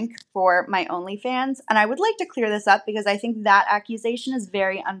Frank for my OnlyFans. And I would like to clear this up because I think that accusation is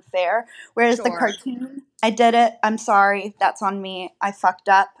very unfair. Whereas the cartoon, I did it. I'm sorry. That's on me. I fucked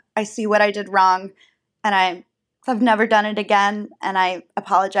up. I see what I did wrong. And I've never done it again. And I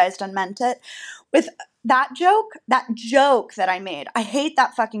apologized and meant it. With that joke that I made, I hate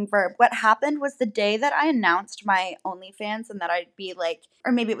that fucking verb. What happened was the day that I announced my OnlyFans and that I'd be like,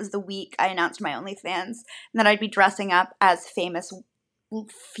 or maybe it was the week I announced my OnlyFans and that I'd be dressing up as famous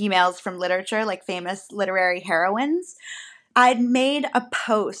females from literature, like famous literary heroines. I'd made a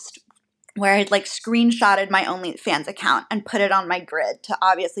post where I'd like screenshotted my OnlyFans account and put it on my grid to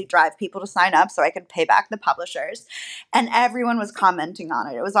obviously drive people to sign up so I could pay back the publishers. And everyone was commenting on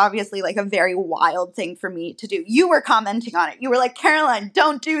it. It was obviously like a very wild thing for me to do. You were commenting on it. You were like, Caroline,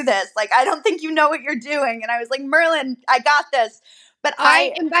 don't do this. Like, I don't think you know what you're doing. And I was like, Merlin, I got this. But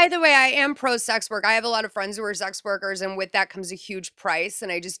and by the way, I am pro sex work. I have a lot of friends who are sex workers, and with that comes a huge price.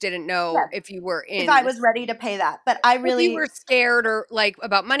 And I just didn't know if you were if I was ready to pay that. But I really, if you were scared or like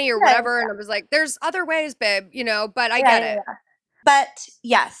about money or whatever. And I was like, there's other ways, babe, but I get it. Yeah. But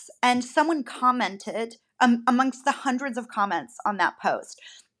yes, and someone commented amongst the hundreds of comments on that post.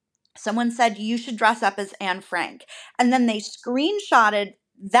 Someone said you should dress up as Anne Frank, and then they screenshotted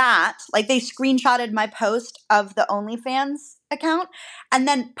they screenshotted my post of the OnlyFans account, and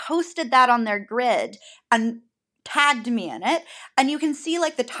then posted that on their grid and tagged me in it. And you can see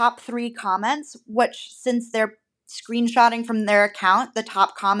like the top 3 comments, which since they're screenshotting from their account, the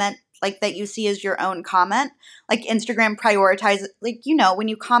top comment like that you see is your own comment. Like Instagram prioritizes, like, when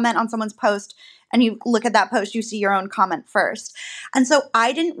you comment on someone's post and you look at that post, you see your own comment first. And so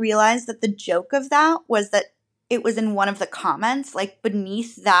I didn't realize that the joke of that was that it was in one of the comments, like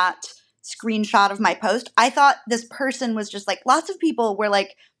beneath that screenshot of my post. I thought this person was just like, lots of people were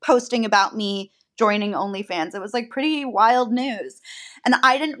like posting about me joining OnlyFans. It was like pretty wild news. And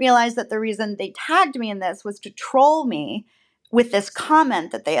I didn't realize that the reason they tagged me in this was to troll me with this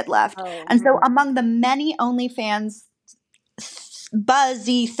comment that they had left. And so among the many OnlyFans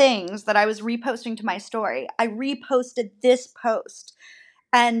buzzy things that I was reposting to my story, I reposted this post.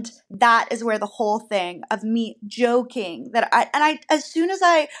 And that is where the whole thing of me joking as soon as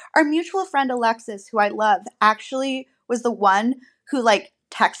our mutual friend Alexis, who I love, actually was the one who like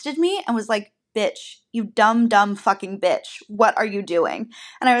texted me and was like, bitch, you dumb fucking bitch. What are you doing?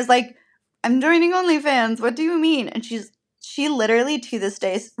 And I was like, I'm joining OnlyFans. What do you mean? And she literally to this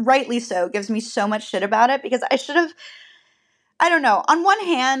day, rightly so, gives me so much shit about it because I don't know. On one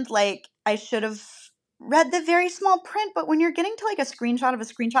hand, like I should have read the very small print, but when you're getting to like a screenshot of a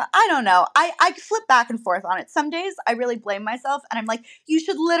screenshot, I don't know. I flip back and forth on it. Some days I really blame myself and I'm like, you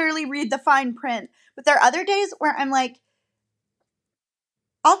should literally read the fine print. But there are other days where I'm like,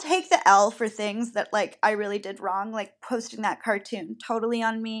 I'll take the L for things that like I really did wrong, like posting that cartoon. Totally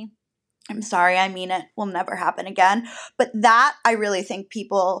on me. I'm sorry, I mean it. Will never happen again. But that I really think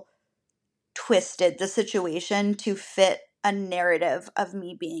people twisted the situation to fit a narrative of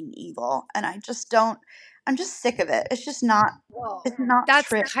me being evil. And I'm just sick of it. It's just not, it's not That's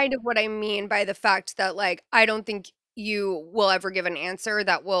true. kind of what I mean by the fact that like, I don't think you will ever give an answer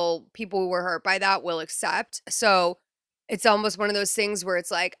that people who were hurt by that will accept. So it's almost one of those things where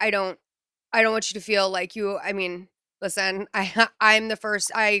it's like, I don't want you to feel like listen, I'm the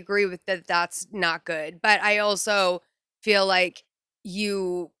first, I agree with that. That's not good. But I also feel like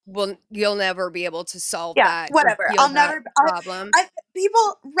you'll never be able to solve Yeah, that or whatever. heal that problem.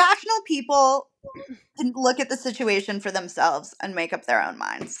 Rational people can look at the situation for themselves and make up their own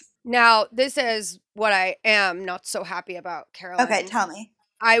minds. Now, this is what I am not so happy about, Caroline. Okay, tell me.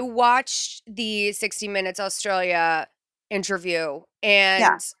 I watched the 60 Minutes Australia interview, and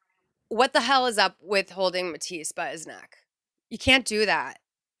Yeah. what the hell is up with holding Matisse by his neck? You can't do that.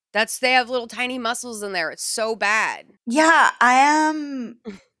 They have little tiny muscles in there. It's so bad. Yeah,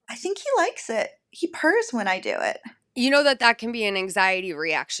 I think he likes it. He purrs when I do it. You know that can be an anxiety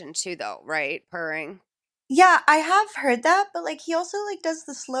reaction too, though, right? Purring. Yeah, I have heard that, but like he also like does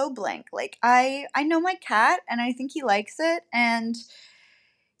the slow blink. Like I know my cat and I think he likes it, and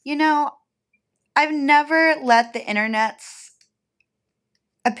you know, I've never let the internet's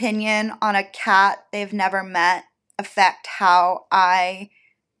opinion on a cat they've never met affect how I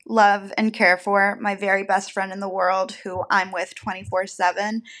love and care for my very best friend in the world who I'm with 24/7,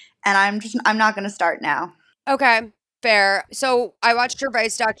 and I'm not going to start now. Okay. Fair. So I watched your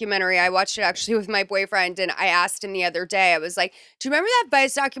Vice documentary. I watched it actually with my boyfriend, and I asked him the other day, I was like, do you remember that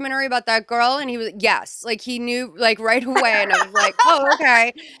Vice documentary about that girl? And he was, yes. Like he knew like right away. And I was like, oh,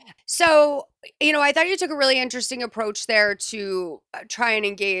 okay. So, I thought you took a really interesting approach there to try and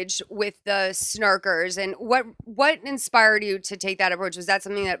engage with the snarkers. And what inspired you to take that approach? Was that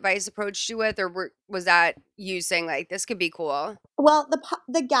something that Vice approached you with, or was that you saying like, this could be cool? Well,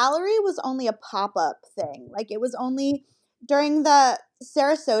 the gallery was only a pop-up thing. Like it was only during the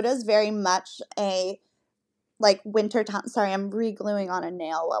Sarasota is very much a like winter time. Sorry, I'm re-gluing on a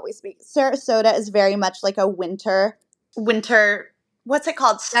nail while we speak. Sarasota is very much like a winter. What's it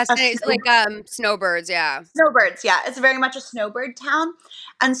called? That's like snowbirds, yeah. Snowbirds, yeah. It's very much a snowbird town.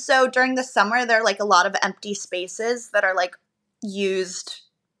 And so during the summer, there are like a lot of empty spaces that are like used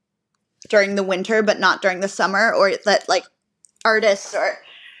during the winter, but not during the summer, or that like artists or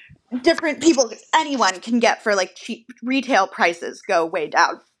different people, anyone can get for like cheap retail prices go way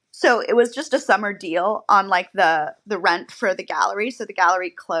down. So it was just a summer deal on like the rent for the gallery. So the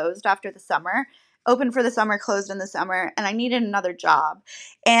gallery closed after the summer, opened for the summer, closed in the summer, and I needed another job.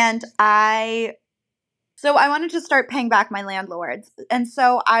 And I wanted to start paying back my landlords. And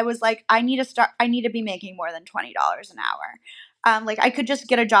so I was like, I need to be making more than $20 an hour. Like I could just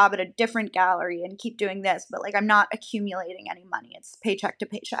get a job at a different gallery and keep doing this, but like I'm not accumulating any money. It's paycheck to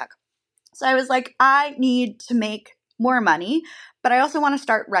paycheck. So I was like, I need to make more money, but I also want to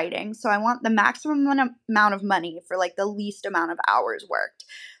start writing. So I want the maximum amount of money for like the least amount of hours worked.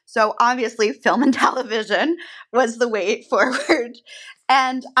 So obviously film and television was the way forward.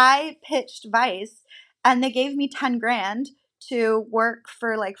 And I pitched Vice and they gave me 10 grand to work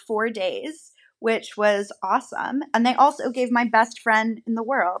for like 4 days, which was awesome. And they also gave my best friend in the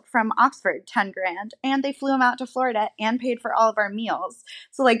world from Oxford 10 grand, and they flew him out to Florida and paid for all of our meals.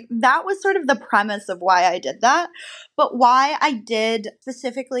 So like that was sort of the premise of why I did that. But why I did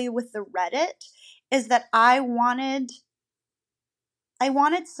specifically with the Reddit is that I wanted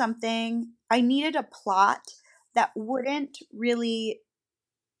something, I needed a plot that wouldn't really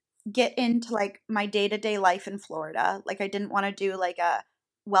get into like my day-to-day life in Florida. Like I didn't want to do like a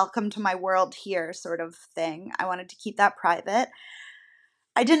welcome to my world here sort of thing. I wanted to keep that private.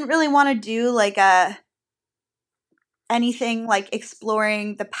 I didn't really want to do like anything like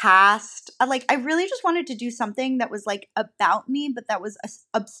exploring the past. I really just wanted to do something that was like about me, but that was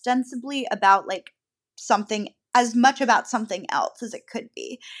ostensibly about like something, as much about something else as it could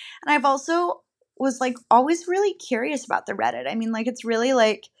be. And I've also was like always really curious about the Reddit. I mean, like it's really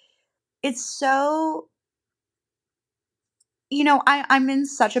like it's so, I'm in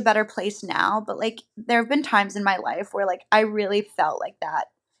such a better place now, but like there have been times in my life where like I really felt like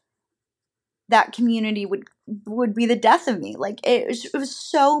that community would be the death of me. Like it was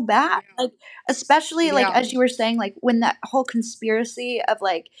so bad. Like especially like as you were saying, like when that whole conspiracy of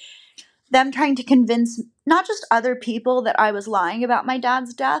like them trying to convince not just other people that I was lying about my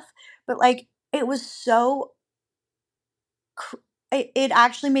dad's death, but like it was so it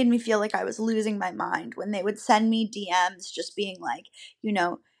actually made me feel like I was losing my mind when they would send me DMs just being like,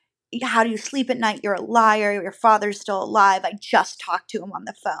 how do you sleep at night? You're a liar. Your father's still alive. I just talked to him on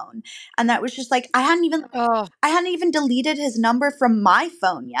the phone. And that was just like, I hadn't even deleted his number from my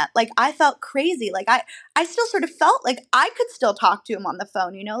phone yet. Like I felt crazy. Like I still sort of felt like I could still talk to him on the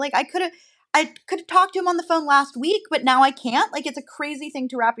phone, like I could have talked to him on the phone last week, but now I can't. Like it's a crazy thing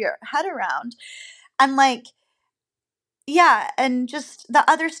to wrap your head around. And like, yeah, and just the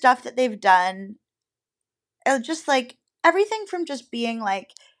other stuff that they've done, just like everything from just being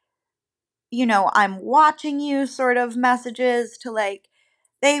like, I'm watching you sort of messages to like,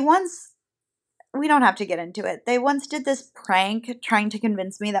 they once, we don't have to get into it. They once did this prank trying to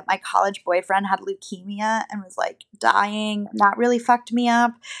convince me that my college boyfriend had leukemia and was like dying. And that really fucked me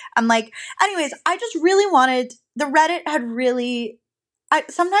up. I'm like, anyways, I just really wanted, the Reddit had really,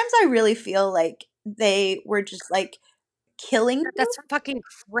 sometimes I really feel like they were just like killing me. That's fucking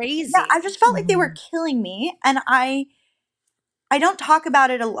crazy. Yeah, I just felt like they were killing me, and I don't talk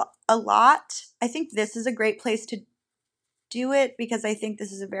about it a lot. I think this is a great place to do it because I think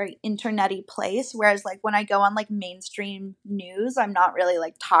this is a very internet-y place. Whereas like when I go on like mainstream news, I'm not really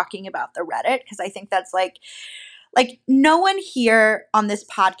like talking about the Reddit because I think that's like no one here on this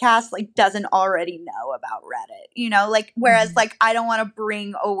podcast like doesn't already know about Reddit, like whereas like I don't want to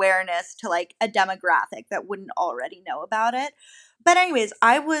bring awareness to like a demographic that wouldn't already know about it. But anyways,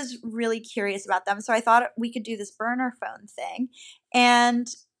 I was really curious about them, so I thought we could do this burner phone thing. And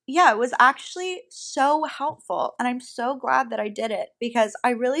yeah, it was actually so helpful, and I'm so glad that I did it because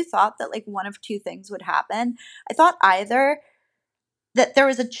I really thought that like one of two things would happen. I thought either that there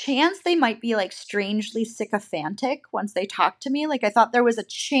was a chance they might be like strangely sycophantic once they talked to me. Like I thought there was a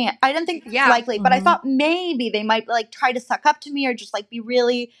chance. I didn't think it was likely, but I thought maybe they might like try to suck up to me or just like be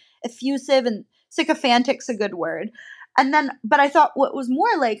really effusive, and sycophantic's a good word. And then, but I thought what was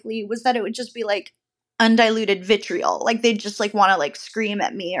more likely was that it would just be like undiluted vitriol. Like they'd just like want to like scream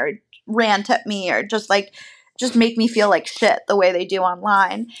at me or rant at me or just make me feel like shit the way they do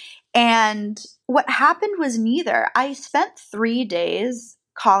online. And what happened was neither. I spent 3 days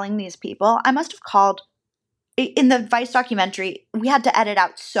calling these people. I must have called in the Vice documentary. We had to edit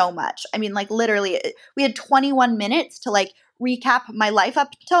out so much. I mean, like literally, we had 21 minutes to like recap my life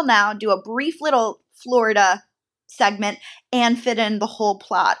up till now, do a brief little Florida segment, and fit in the whole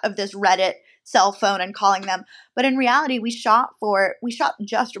plot of this Reddit cell phone and calling them. But in reality, we shot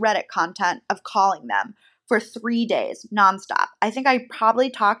just Reddit content of calling them for 3 days nonstop. I think I probably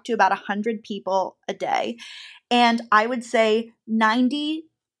talked to about 100 people a day. And I would say 99%,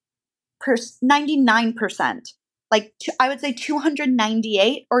 I would say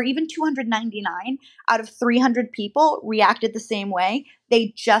 298 or even 299 out of 300 people reacted the same way.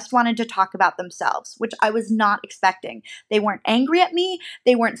 They just wanted to talk about themselves, which I was not expecting. They weren't angry at me.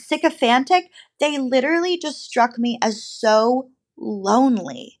 They weren't sycophantic. They literally just struck me as so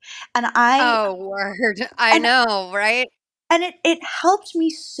lonely. And Oh, word. I know, right? And it helped me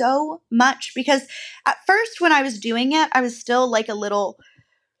so much because at first when I was doing it, I was still like a little,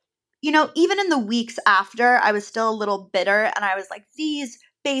 even in the weeks after, I was still a little bitter, and I was like, these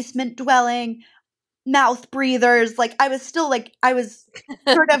basement dwelling mouth breathers, like I was still like, I was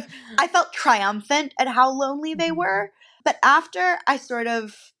sort of, I felt triumphant at how lonely they were. But after I sort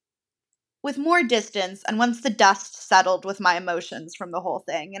of, with more distance, and once the dust settled with my emotions from the whole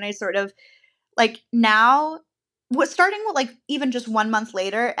thing, and I sort of, like now, starting with like even just 1 month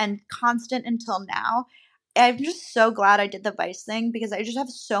later and constant until now, I'm just so glad I did the Vice thing because I just have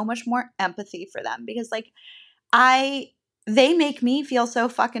so much more empathy for them because like they make me feel so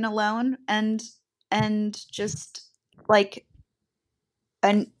fucking alone and just like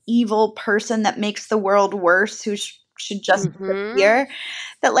an evil person that makes the world worse who should just disappear.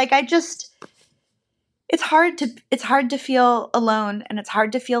 That like it's hard to feel alone, and it's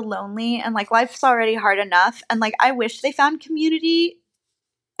hard to feel lonely, and like life's already hard enough, and like I wish they found community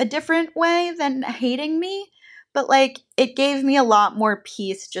a different way than hating me, but like it gave me a lot more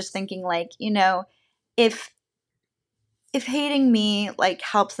peace just thinking like, if hating me like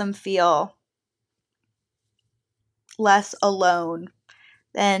helps them feel less alone,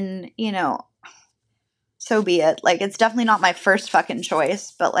 then so be it. Like it's definitely not my first fucking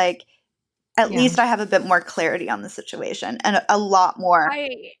choice, but like at least I have a bit more clarity on the situation and a lot more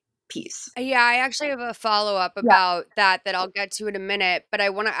peace. Yeah, I actually have a follow-up about that I'll get to in a minute, but I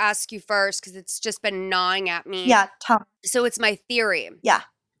want to ask you first because it's just been gnawing at me. Yeah, tell me. So it's my theory. Yeah.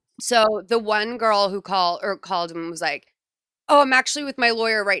 So the one girl who called him was like, "Oh, I'm actually with my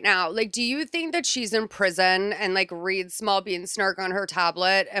lawyer right now." Like, do you think that she's in prison and like reads Small Bean Snark on her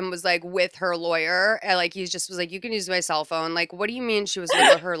tablet and was like with her lawyer? And like he just was like, "You can use my cell phone." Like, what do you mean she was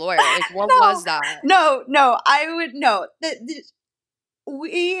with her lawyer? Like, what was that? No, I would no.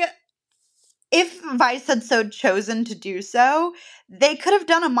 If Vice had so chosen to do so, they could have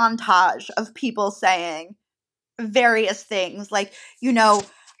done a montage of people saying various things like,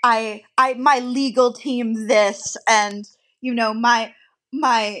 I my legal team this, and my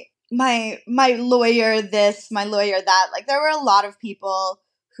lawyer this, my lawyer that. Like there were a lot of people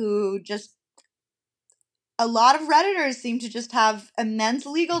who just a lot of Redditors seem to just have immense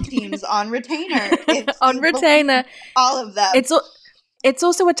legal teams on retainer. On retainer. All of them. It's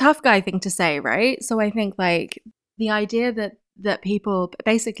also a tough guy thing to say, right? So I think like the idea that people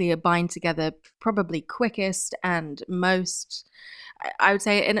basically are bind together probably quickest and most, I would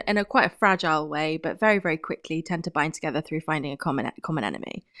say in a quite a fragile way, but very, very quickly tend to bind together through finding a common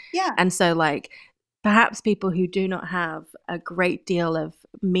enemy. Yeah. And so like perhaps people who do not have a great deal of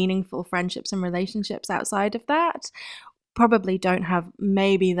meaningful friendships and relationships outside of that probably don't have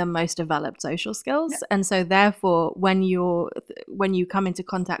maybe the most developed social skills. Yeah. And so therefore when you come into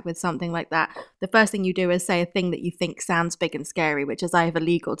contact with something like that, the first thing you do is say a thing that you think sounds big and scary, which is I have a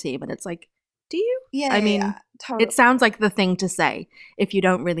legal team. And it's like, do you? Yeah. I mean, totally. It sounds like the thing to say if you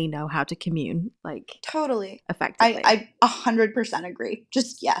don't really know how to commune, like totally effectively. I 100% agree.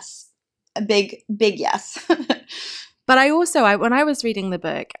 Just yes. A big yes. But I also, when I was reading the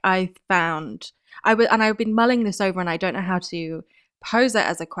book, I found, and I've been mulling this over and I don't know how to pose it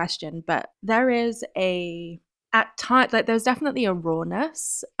as a question, but there is at times, like there's definitely a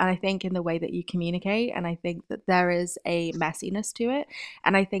rawness, and I think in the way that you communicate, and I think that there is a messiness to it.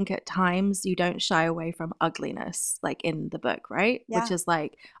 And I think at times you don't shy away from ugliness, like in the book, right? Yeah. Which is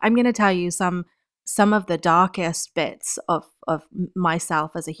like, I'm going to tell you some of the darkest bits of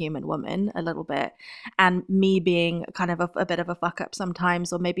myself as a human woman a little bit, and me being kind of a bit of a fuck up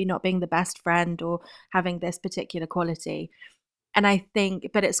sometimes, or maybe not being the best friend or having this particular quality. And I think,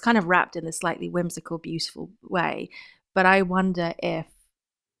 but it's kind of wrapped in this slightly whimsical, beautiful way. But I wonder if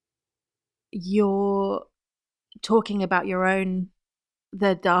you're talking about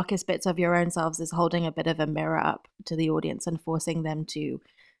the darkest bits of your own selves is holding a bit of a mirror up to the audience and forcing them to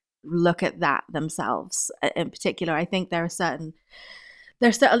look at that themselves. In particular, I think there are certain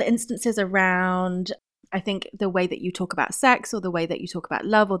instances around, I think, the way that you talk about sex, or the way that you talk about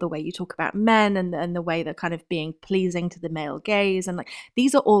love, or the way you talk about men, and the way that kind of being pleasing to the male gaze, and like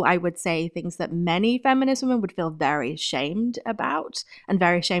these are all, I would say, things that many feminist women would feel very ashamed about, and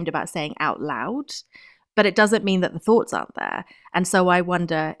very ashamed about saying out loud. But it doesn't mean that the thoughts aren't there. And so I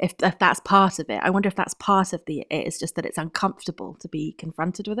wonder if that's part of it. I wonder if that's part of it. It's just that it's uncomfortable to be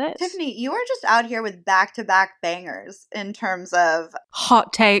confronted with it. Tiffany, you are just out here with back-to-back bangers in terms of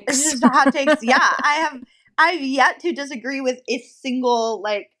hot takes. Just hot takes. Yeah, I've yet to disagree with a single,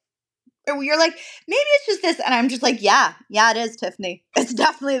 like, or you're like, maybe it's just this, and I'm just like, yeah, it is, Tiffany. It's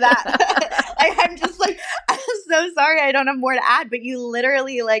definitely that. Like, I'm just like, I'm so sorry I don't have more to add, but you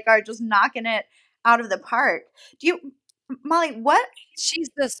literally like are just knocking it out of the park. Molly, what? She's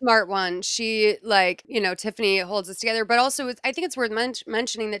the smart one. She, like, Tiffany holds us together, but also I think it's worth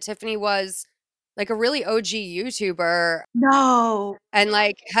mentioning that Tiffany was like a really OG YouTuber. No. And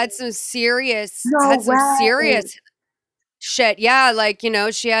like had some serious way. shit. Yeah, like,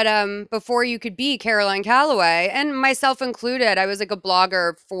 she had before you could be Caroline Calloway, and myself included. I was like a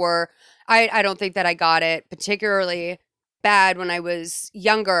blogger for I don't think that I got it particularly bad when I was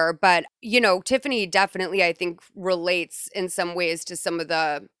younger, but Tiffany definitely, I think, relates in some ways to some of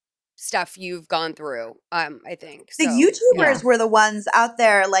the stuff you've gone through. I think the YouTubers were the ones out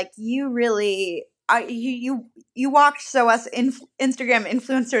there, like, you really you walked so us Instagram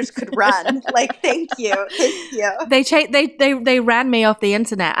influencers could run. Like, thank you. They ran me off the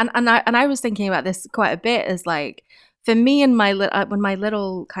internet, and I was thinking about this quite a bit, as like, for me and when I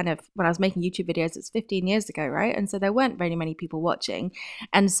was making YouTube videos, it's 15 years ago, right? And so there weren't very many people watching,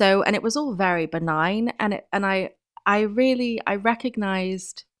 and it was all very benign, and I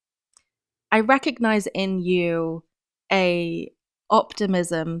recognized in you a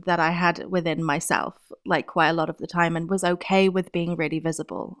optimism that I had within myself, like, quite a lot of the time, and was okay with being really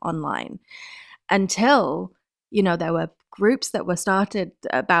visible online, until there were groups that were started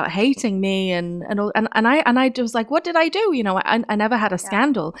about hating me and I just like, what did I do? I never had a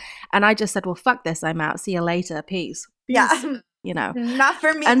scandal, and I just said, well, fuck this, I'm out, see you later, peace. Yeah. Not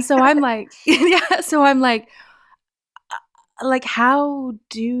for me. And so I'm like, yeah, so I'm like how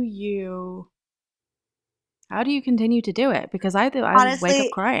do you continue to do it? Because I honestly, wake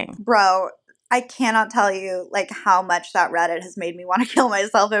up crying, bro. I cannot tell you, like, how much that Reddit has made me want to kill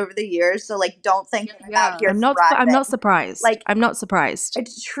myself over the years. So, like, don't think that I'm out here I'm not surprised. Like, I'm not surprised.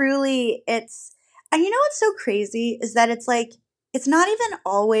 It's truly, and what's so crazy is that it's like, it's not even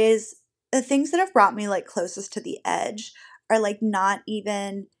always the things that have brought me, like, closest to the edge are, like, not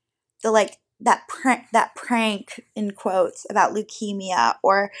even the, like, that prank in quotes about leukemia,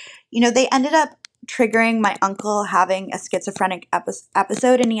 or, they ended up triggering my uncle having a schizophrenic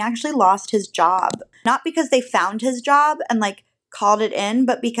episode, and he actually lost his job. Not because they found his job and, like, called it in,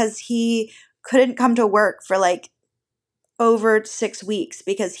 but because he couldn't come to work for, like, over 6 weeks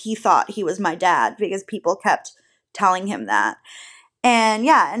because he thought he was my dad because people kept telling him that. And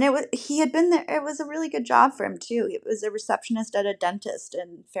yeah, and he had been there. It was a really good job for him too. He was a receptionist at a dentist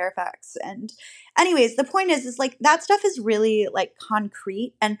in Fairfax. And anyways, the point is like that stuff is really like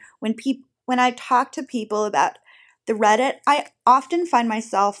concrete. And when I talk to people about the Reddit, I often find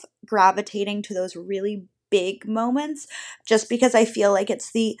myself gravitating to those really big moments just because I feel like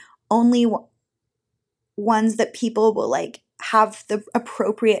it's the only ones that people will like have the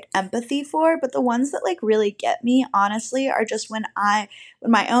appropriate empathy for, but the ones that like really get me honestly are just when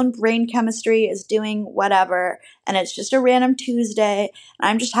my own brain chemistry is doing whatever and it's just a random Tuesday and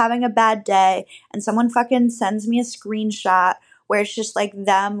I'm just having a bad day and someone fucking sends me a screenshot where it's just like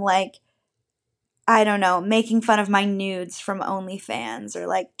them like I don't know, making fun of my nudes from OnlyFans or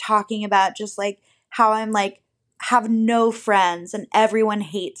like talking about just like how I'm like have no friends and everyone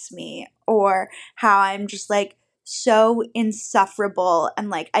hates me or how I'm just like so insufferable and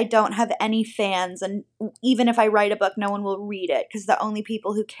like I don't have any fans and even if I write a book no one will read it because the only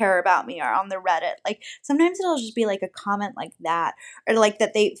people who care about me are on the Reddit. Like sometimes it'll just be like a comment like that or like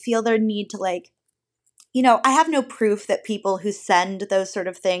that they feel their need to like I have no proof that people who send those sort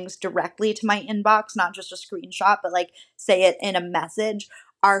of things directly to my inbox, not just a screenshot, but like say it in a message,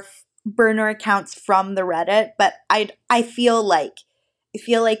 are burner accounts from the Reddit. But I feel like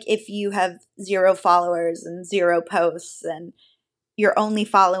if you have 0 followers and 0 posts and you're only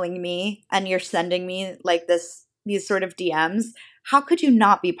following me and you're sending me like these sort of DMs, how could you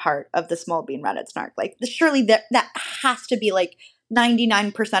not be part of the Small Bean Reddit snark? Like surely that has to be like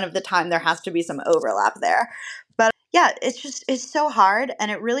 99% of the time there has to be some overlap there. But yeah, it's so hard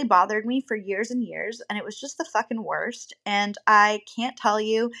and it really bothered me for years and years and it was just the fucking worst and I can't tell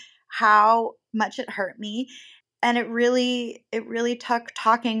you how much it hurt me and it really took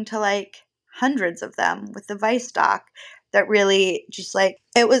talking to like hundreds of them with the Vice doc that really just like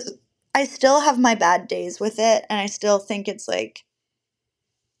it was I still have my bad days with it and I still think it's like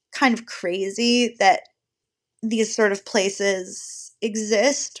kind of crazy that these sort of places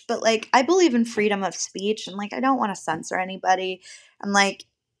exist, but like I believe in freedom of speech and like I don't want to censor anybody and like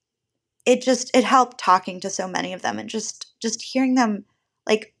it helped talking to so many of them and just hearing them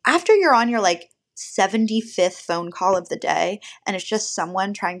like after you're on your like 75th phone call of the day and it's just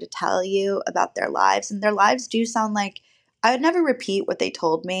someone trying to tell you about their lives and their lives do sound like I would never repeat what they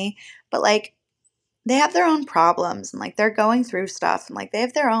told me, but like they have their own problems and like they're going through stuff and like they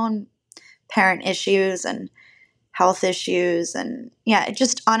have their own parent issues and health issues and yeah, it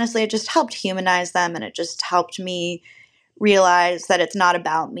just helped humanize them and it just helped me realize that it's not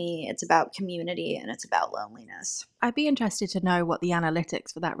about me, it's about community and it's about loneliness. I'd be interested to know what the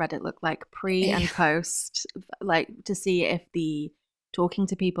analytics for that Reddit look like pre and post, like to see if the talking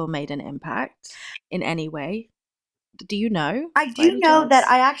to people made an impact in any way. Do you know? I do know that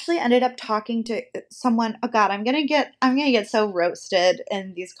I actually ended up talking to someone. Oh God, I'm gonna get so roasted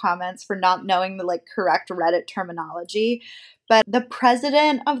in these comments for not knowing the like correct Reddit terminology. But the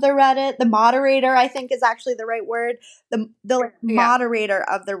president of the Reddit, the moderator, I think is actually the right word. The like, moderator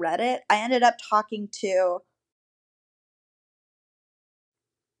of the Reddit, I ended up talking to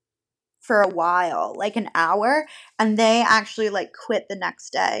for a while, like an hour, and they actually like quit the next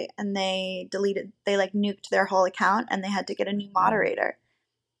day and they like nuked their whole account and they had to get a new moderator.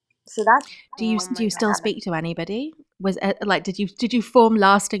 So that's do you still speak to anybody? Was it, like did you form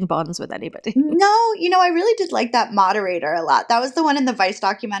lasting bonds with anybody? No, I really did like that moderator a lot. That was the one in the Vice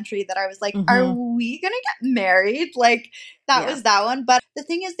documentary that I was like, are we gonna get married? Like that was that one. But the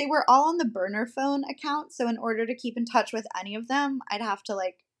thing is they were all on the burner phone account. So in order to keep in touch with any of them, I'd have to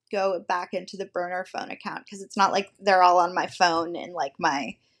like go back into the burner phone account because it's not like they're all on my phone in like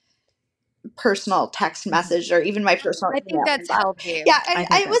my personal text message or even my personal I think that's healthy. Yeah,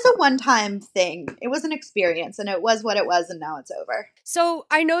 it was a one-time thing. It was an experience and it was what it was and now it's over. So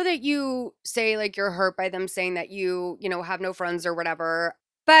I know that you say like you're hurt by them saying that you have no friends or whatever,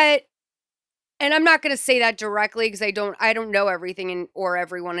 but and I'm not going to say that directly because I don't know everything or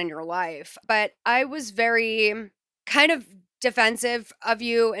everyone in your life, but I was very kind of defensive of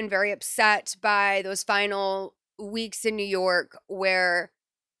you and very upset by those final weeks in New York where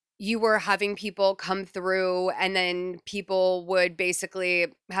you were having people come through and then people would basically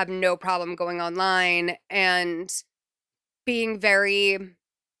have no problem going online and being very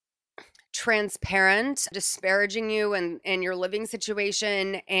transparent, disparaging you and your living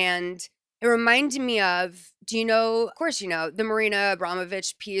situation. And it reminded me of, of course, the Marina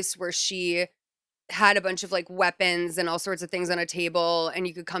Abramovich piece where she had a bunch of like weapons and all sorts of things on a table and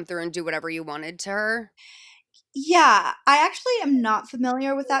you could come through and do whatever you wanted to her. Yeah, I actually am not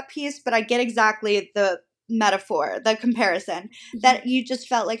familiar with that piece, but I get exactly the metaphor, the comparison, that you just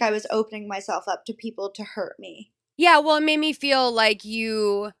felt like I was opening myself up to people to hurt me. Yeah, well, it made me feel like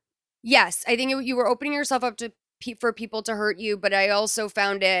yes, I think you were opening yourself up to for people to hurt you, but I also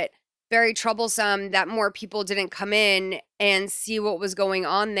found it very troublesome that more people didn't come in and see what was going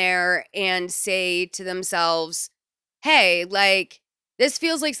on there and say to themselves, hey, like, this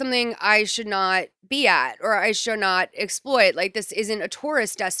feels like something I should not be at or I should not exploit. Like, this isn't a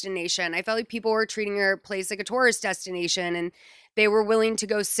tourist destination. I felt like people were treating your place like a tourist destination and they were willing to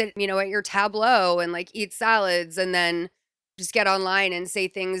go sit, at your tableau and like eat salads and then just get online and say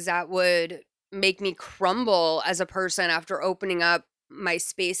things that would make me crumble as a person after opening up my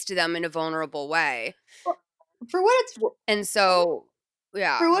space to them in a vulnerable way. For what it's And so,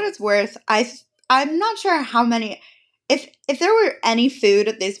 yeah. For what it's worth, I'm not sure how many. If there were any food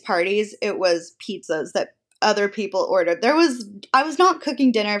at these parties, it was pizzas that other people ordered. I was not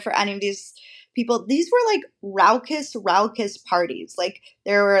cooking dinner for any of these people. These were like raucous parties. Like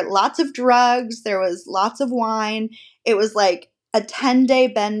there were lots of drugs, there was lots of wine. It was like a 10-day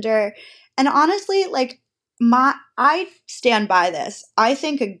bender. And honestly, like I stand by this. I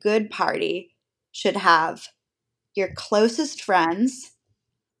think a good party should have your closest friends,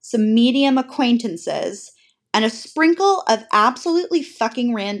 some medium acquaintances, and a sprinkle of absolutely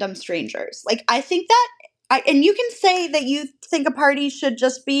fucking random strangers. Like, I think that, and you can say that you think a party should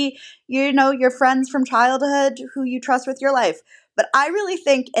just be, your friends from childhood who you trust with your life. But I really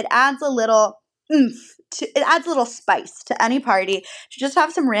think it adds a little oomph, it adds a little spice to any party to just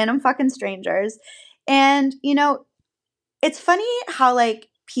have some random fucking strangers. And, it's funny how, like,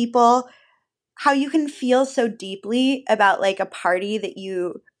 how you can feel so deeply about like a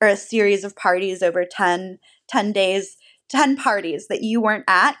party or a series of parties over 10 days, 10 parties that you weren't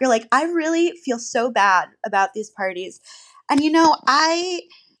at. You're like, I really feel so bad about these parties. And I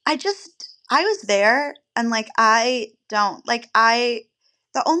was there and like, the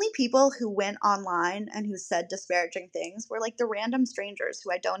only people who went online and who said disparaging things were like the random strangers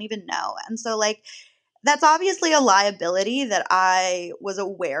who I don't even know. And so like, that's obviously a liability that I was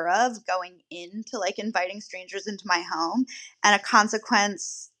aware of going into like inviting strangers into my home, and a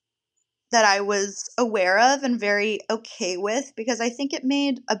consequence that I was aware of and very okay with because I think it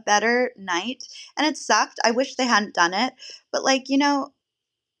made a better night. And it sucked. I wish they hadn't done it. But like,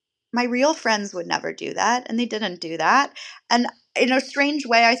 my real friends would never do that, and they didn't do that. And in a strange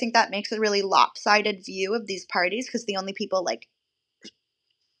way, I think that makes a really lopsided view of these parties because the only people like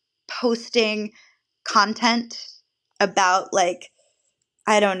posting content about like,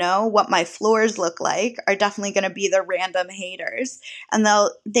 I don't know, what my floors look like are definitely going to be the random haters. And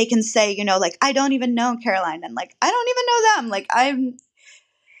they can say, like, I don't even know Caroline, and like, I don't even know them. Like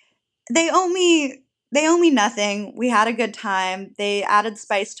they owe me nothing. We had a good time. They added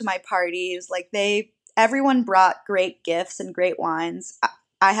spice to my parties. Like everyone brought great gifts and great wines.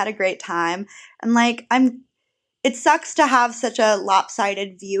 I had a great time. And like, it sucks to have such a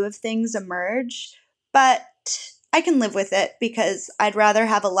lopsided view of things emerge, but I can live with it because I'd rather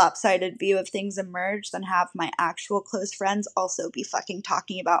have a lopsided view of things emerge than have my actual close friends also be fucking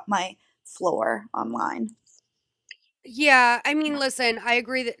talking about my floor online. Yeah, I mean, listen, I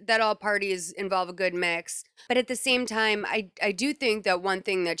agree that all parties involve a good mix, but at the same time, I do think that one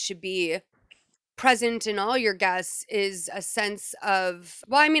thing that should be present in all your guests is a sense of,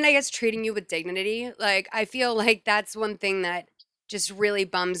 well, I mean, I guess treating you with dignity. Like, I feel like that's one thing that just really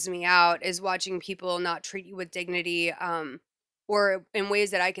bums me out is watching people not treat you with dignity, or in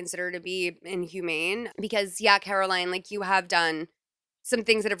ways that I consider to be inhumane. Because, yeah, Caroline, like you have done some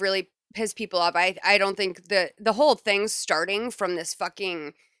things that have really pissed people off. I don't think the whole thing starting from this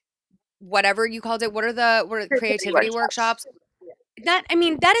fucking whatever you called it. What are the creativity workshops? That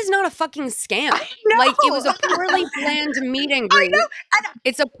is not a fucking scam. Like it was a poorly planned meet and greet.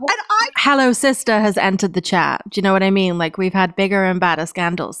 It's a Hello Sister has entered the chat. Do you know what I mean? Like we've had bigger and badder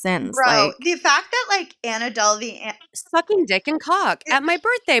scandals since. Bro, like the fact that like Anna Delvey sucking dick and cock at my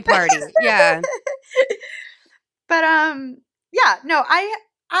birthday party. Yeah. But yeah, no,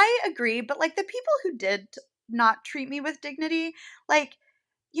 I agree, but like the people who did not treat me with dignity, like,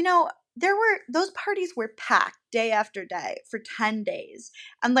 those parties were packed day after day for 10 days.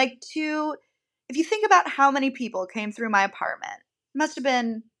 And like if you think about how many people came through my apartment, it must have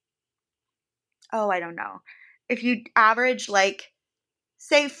been, I don't know. If you average like,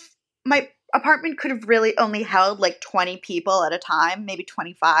 say my apartment could have really only held like 20 people at a time, maybe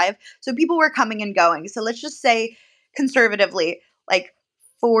 25. So people were coming and going. So let's just say conservatively, like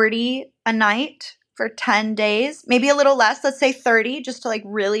 40 a night for 10 days, maybe a little less. Let's say 30, just to like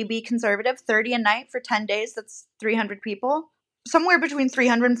really be conservative. 30 a night for 10 days. That's 300 people, somewhere between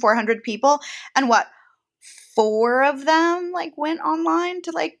 300 and 400 people. And what? 4 of them like went online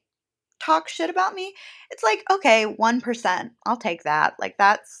to like talk shit about me. It's like, okay, 1%. I'll take that. Like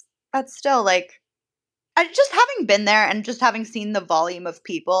that's still like I just having been there and just having seen the volume of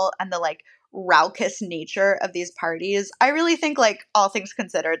people and the like raucous nature of these parties, I really think like all things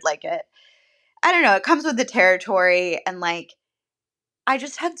considered, like I don't know, it comes with the territory and like I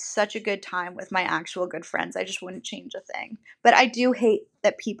just had such a good time with my actual good friends. I just wouldn't change a thing. But I do hate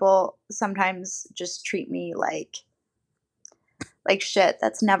that people sometimes just treat me like shit.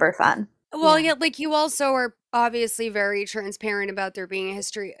 That's never fun. Well, yeah, like you also are obviously very transparent about there being a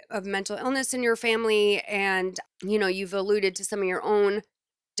history of mental illness in your family. And, you know, you've alluded to some of your own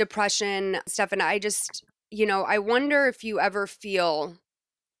depression stuff. And I just, you know, I wonder if you ever feel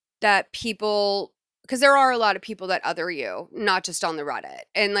that people, because there are a lot of people that other you, not just on the Reddit.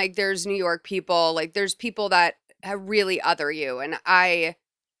 And like there's New York people, like there's people that have really other you. And I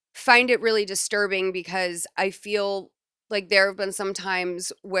find it really disturbing because I feel like there have been some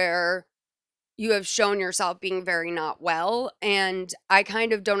times where you have shown yourself being very not well. And I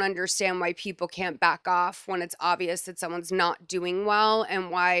kind of don't understand why people can't back off when it's obvious that someone's not doing well, and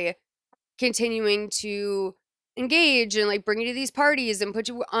why continuing to engage and like bring you to these parties and put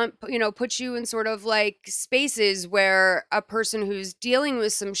you on, you know, put you in sort of like spaces where a person who's dealing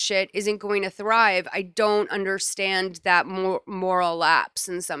with some shit isn't going to thrive. I don't understand that moral lapse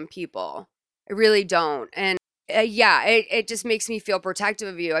in some people. I really don't. And yeah, it just makes me feel protective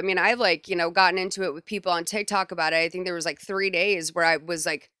of you. I mean, I've like, you know, gotten into it with people on TikTok about it. I think there was like 3 days where I was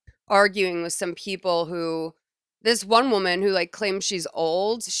like arguing with some people who, this one woman who like claims she's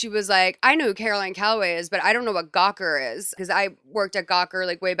old, she was like, I know who Caroline Calloway is, but I don't know what Gawker is. Because I worked at Gawker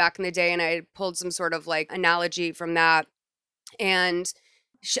like way back in the day and I pulled some sort of like analogy from that. And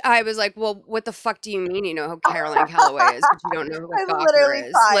I was like, well, what the fuck do you mean you know who Caroline Calloway is, but you don't know who I'm Gawker literally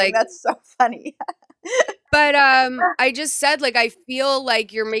is? crying. Like, That's so funny. but I just said, like, I feel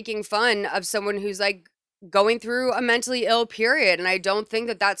like you're making fun of someone who's like going through a mentally ill period, and I don't think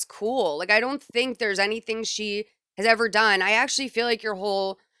that that's cool. Like, I don't think there's anything she has ever done. I actually feel like your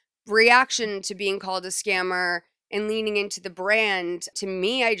whole reaction to being called a scammer and leaning into the brand, to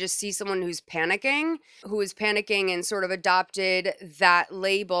me, I just see someone who's panicking, who is panicking and sort of adopted that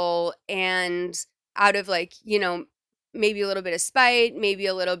label, and out of like, you know, maybe a little bit of spite, maybe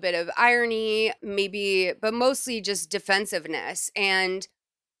a little bit of irony, maybe, but mostly just defensiveness. And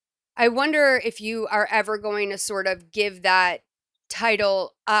I wonder if you are ever going to sort of give that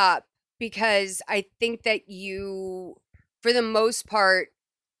title up, because I think that you, for the most part,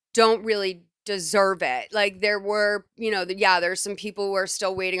 don't really deserve it. Like there were, you know, yeah, there's some people who are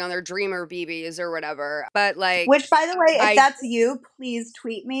still waiting on their dreamer BBs or whatever. But like, Which, by the way, if that's you, please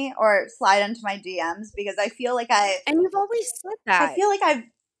tweet me or slide into my DMs, because I feel like and you've always said that. I feel like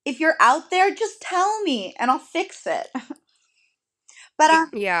if you're out there, just tell me and I'll fix it.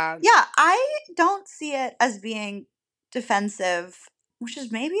 But yeah, I don't see it as being defensive, which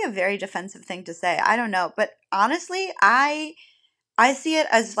is maybe a very defensive thing to say. I don't know, but honestly, I see it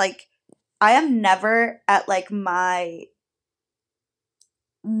as like I am never at like I'm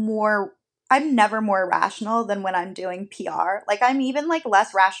never more rational than when I'm doing PR. Like I'm even like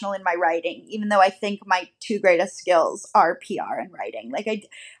less rational in my writing, even though I think my 2 greatest skills are PR and writing. Like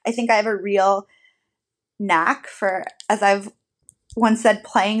I think I have a real knack for, as I've once said,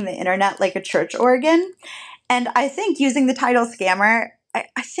 playing the internet like a church organ. And I think using the title scammer,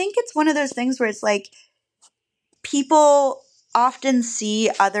 I think it's one of those things where it's like people often see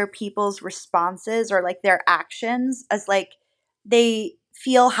other people's responses or like their actions as like they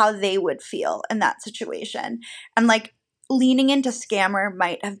feel how they would feel in that situation. And like leaning into scammer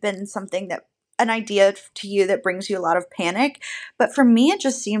might have been something that an idea to you that brings you a lot of panic. But for me, it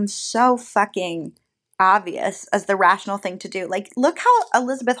just seems so fucking obvious as the rational thing to do. Like, look how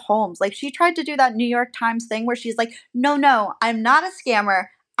Elizabeth Holmes, like she tried to do that New York Times thing where she's like, no, I'm not a scammer.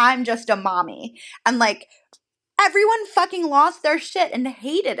 I'm just a mommy. And like, everyone fucking lost their shit and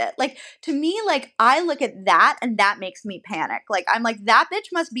hated it. Like, to me, like, I look at that and that makes me panic. Like, I'm like, that bitch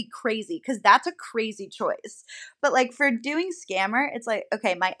must be crazy because that's a crazy choice. But, like, for doing scammer, it's like,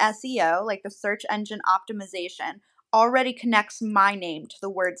 okay, my SEO, like the search engine optimization, already connects my name to the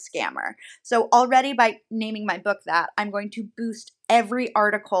word scammer. So already by naming my book that, I'm going to boost every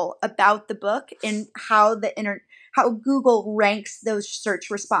article about the book in how how Google ranks those search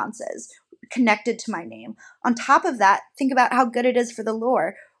responses connected to my name. On top of that, think about how good it is for the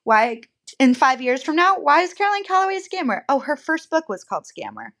lore. Why, in 5 years from now, why is Caroline Calloway a scammer? Oh, her first book was called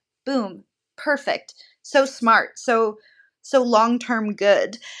Scammer. Boom. Perfect. So smart. So long-term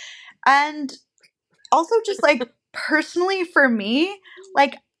good. And also just like personally for me,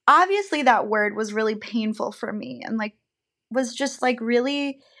 like obviously that word was really painful for me and like was just like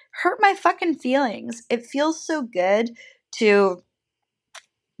really hurt my fucking feelings. It feels so good to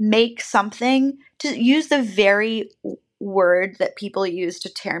make something, to use the very word that people use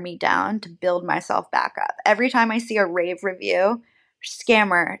to tear me down, to build myself back up. Every time I see a rave review,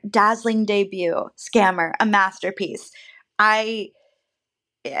 scammer, dazzling debut, scammer, a masterpiece,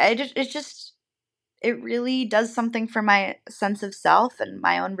 it really does something for my sense of self and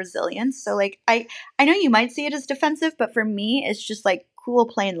my own resilience. So like I know you might see it as defensive, but for me it's just like cool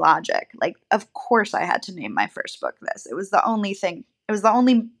plain logic. Like of course I had to name my first book this. It was the only thing. It was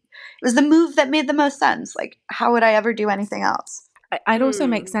the move that made the most sense. Like how would I ever do anything else? It also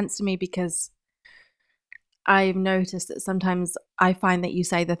makes sense to me because I've noticed that sometimes I find that you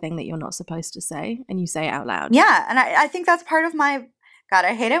say the thing that you're not supposed to say and you say it out loud. Yeah, and I think that's part of my God,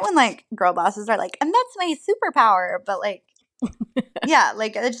 I hate it when like girl bosses are like, and that's my superpower, but like yeah,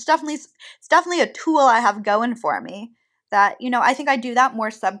 like it's definitely a tool I have going for me that, you know, I think I do that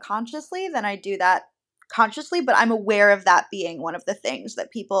more subconsciously than I do that consciously, but I'm aware of that being one of the things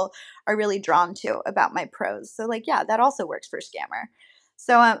that people are really drawn to about my prose. So like, yeah, that also works for scammer.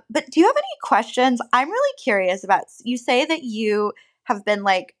 So, but do you have any questions? I'm really curious about, you say that you have been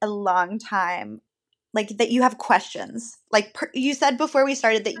like a long time, like that you have questions. Like you said before we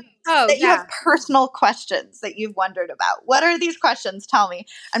started that you have personal questions that you've wondered about. What are these questions? Tell me.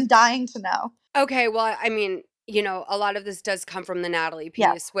 I'm dying to know. Okay, well, I mean, you know, a lot of this does come from the Natalie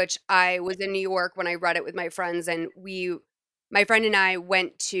Yeah. piece, which I was in New York when I read it with my friends, and my friend and I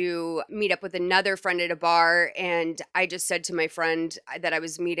went to meet up with another friend at a bar, and I just said to my friend that I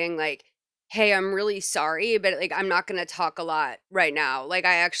was meeting, like, hey, I'm really sorry, but like, I'm not going to talk a lot right now. Like,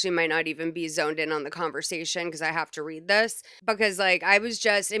 I actually might not even be zoned in on the conversation because I have to read this. Because, like, I was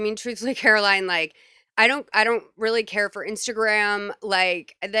just, I mean, truthfully, Caroline, like, I don't really care for Instagram,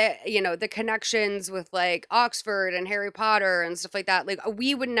 like the, you know, the connections with like Oxford and Harry Potter and stuff like that. Like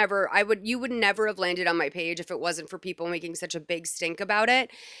you would never have landed on my page if it wasn't for people making such a big stink about it.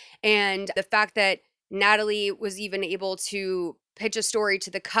 And the fact that Natalie was even able to pitch a story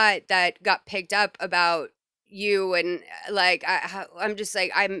to the Cut that got picked up about you, and like I'm just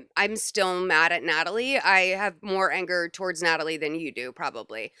like I'm still mad at Natalie. I have more anger towards Natalie than you do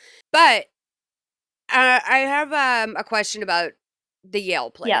probably. But I have a question about the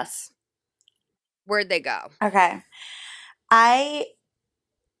Yale plates. Yes. Where'd they go? Okay. I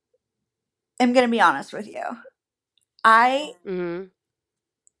am going to be honest with you. I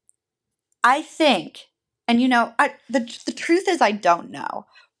think, and you know, the truth is I don't know,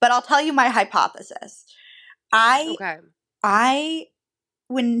 but I'll tell you my hypothesis.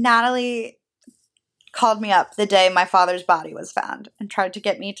 When Natalie called me up the day my father's body was found and tried to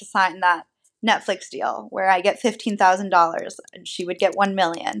get me to sign that Netflix deal where I get $15,000 and she would get $1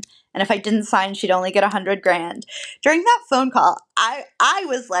 million, and if I didn't sign, she'd only get $100,000. During that phone call, I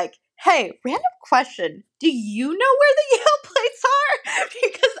was like, "Hey, random question: do you know where the Yale plates are?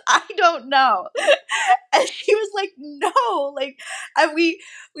 Because I don't know." And she was like, "No." Like, and we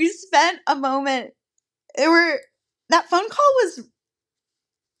spent a moment. That phone call was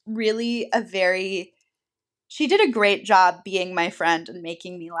really she did a great job being my friend and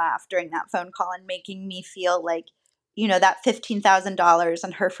making me laugh during that phone call and making me feel like, you know, that $15,000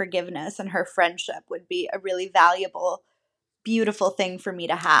 and her forgiveness and her friendship would be a really valuable, beautiful thing for me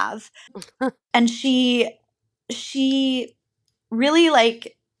to have. And she really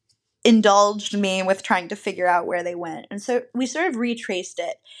like indulged me with trying to figure out where they went. And so we sort of retraced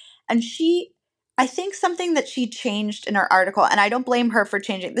it. And I think something that she changed in her article, and I don't blame her for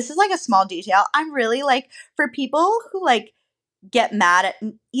changing, this is like a small detail. I'm really like, for people who like get mad at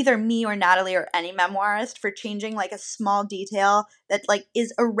either me or Natalie or any memoirist for changing like a small detail that like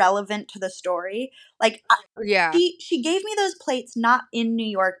is irrelevant to the story. Like she gave me those plates not in New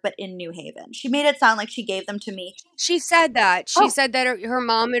York but in New Haven. She made it sound like she gave them to me. She said that. She said that her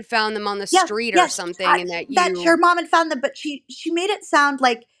mom had found them on the street or something, and that her mom had found them, but she made it sound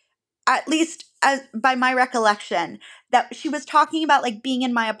like, at least as by my recollection, that she was talking about like being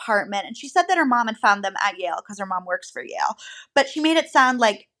in my apartment, and she said that her mom had found them at Yale because her mom works for Yale, but she made it sound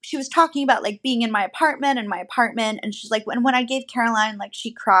like she was talking about like being in my apartment, and she's like, when I gave Caroline, like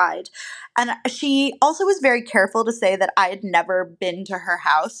she cried. And she also was very careful to say that I had never been to her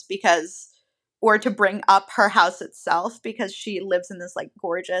house or to bring up her house itself, because she lives in this like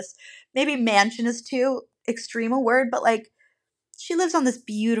gorgeous, maybe mansion is too extreme a word, but like she lives on this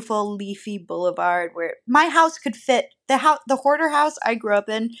beautiful leafy boulevard where my house could fit the hoarder house I grew up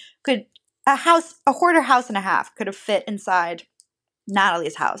in a hoarder house and a half could have fit inside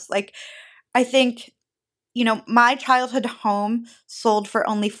Natalie's house. Like, I think you know, my childhood home sold for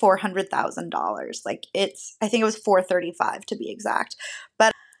only $400,000. Like I think it was 435 to be exact.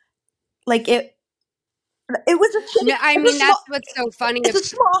 But like it was a shitty, No, I mean, that's what's so funny. it's a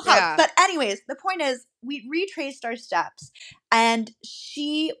small house. Yeah. But anyways, the point is we retraced our steps and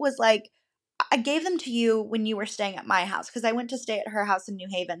she was like, I gave them to you when you were staying at my house because I went to stay at her house in New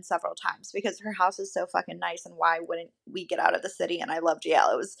Haven several times because her house is so fucking nice and why wouldn't we get out of the city? And I loved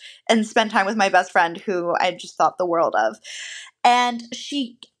Yale. And spend time with my best friend who I just thought the world of. And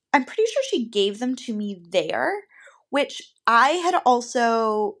I'm pretty sure she gave them to me there, which I had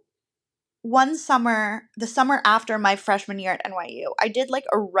also one summer, the summer after my freshman year at NYU, I did like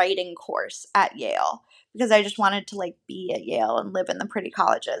a writing course at Yale because I just wanted to like be at Yale and live in the pretty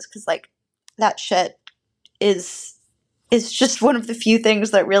colleges because like that shit is just one of the few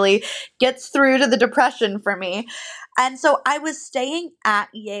things that really gets through to the depression for me. And so I was staying at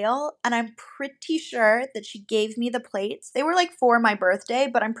Yale and I'm pretty sure that she gave me the plates. They were like for my birthday,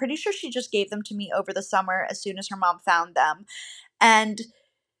 but I'm pretty sure she just gave them to me over the summer as soon as her mom found them. And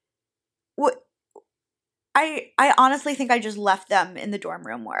what I honestly think I just left them in the dorm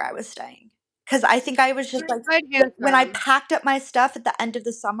room where I was staying. Because I think I was just like, when I packed up my stuff at the end of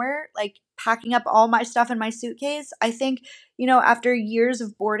the summer, like packing up all my stuff in my suitcase, I think, you know, after years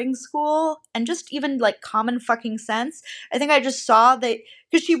of boarding school and just even like common fucking sense, I think I just saw that,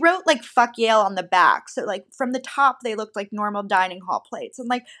 because she wrote like fuck Yale on the back. So like from the top, they looked like normal dining hall plates. And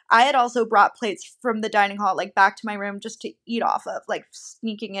like I had also brought plates from the dining hall like back to my room just to eat off of, like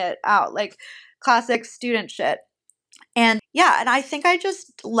sneaking it out, like classic student shit. And yeah, and I think I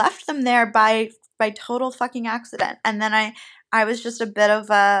just left them there by total fucking accident. And then I was just a bit of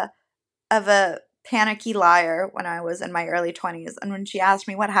a panicky liar when I was in my early 20s. And when she asked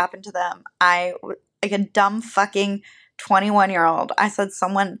me what happened to them, like a dumb fucking 21-year-old, I said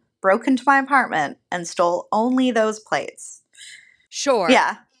someone broke into my apartment and stole only those plates. Sure.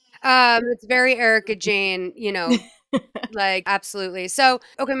 Yeah. It's very Erica Jane, you know, like absolutely. So,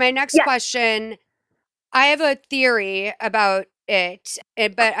 okay, my next question, I have a theory about it,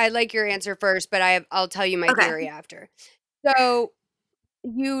 but I'd like your answer first, but I'll tell you my theory after. So,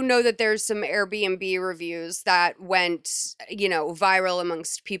 you know that there's some Airbnb reviews that went, you know, viral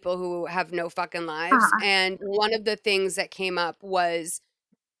amongst people who have no fucking lives. And one of the things that came up was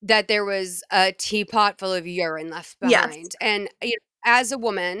that there was a teapot full of urine left behind. And you know, as a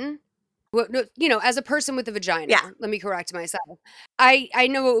woman, you know, as a person with a vagina, let me correct myself. I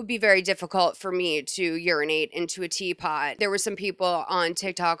know it would be very difficult for me to urinate into a teapot. There were some people on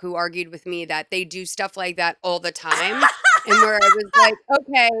TikTok who argued with me that they do stuff like that all the time. And where I was like,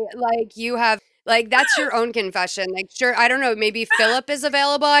 okay, like you have, like that's your own confession. Like, sure, I don't know, maybe Philip is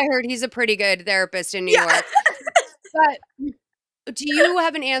available. I heard he's a pretty good therapist in New York. But do you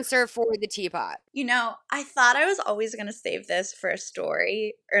have an answer for the teapot? You know, I thought I was always going to save this for a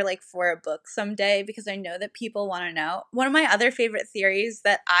story or like for a book someday because I know that people want to know. One of my other favorite theories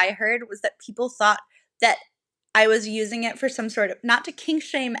that I heard was that people thought that I was using it for some sort of, not to kink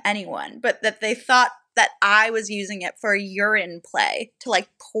shame anyone, but that they thought that I was using it for a urine play to like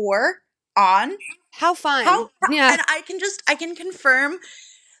pour on. How fun. Yeah. And I can confirm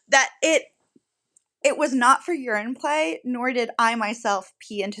that it was not for urine play, nor did I myself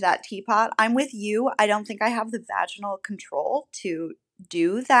pee into that teapot. I'm with you. I don't think I have the vaginal control to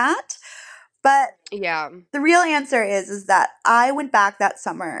do that. But yeah, the real answer is that I went back that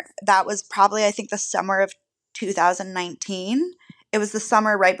summer. That was probably, I think, the summer of 2019. It was the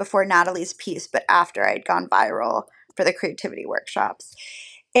summer right before Natalie's piece, but after I'd gone viral for the creativity workshops.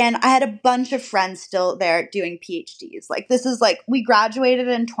 And I had a bunch of friends still there doing PhDs. Like, this is like, we graduated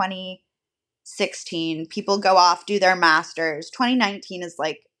in 2016. People go off, do their masters. 2019 is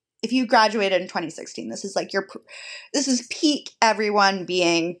like, if you graduated in 2016, this is like this is peak everyone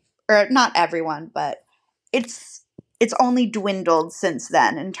being, or not everyone, but it's only dwindled since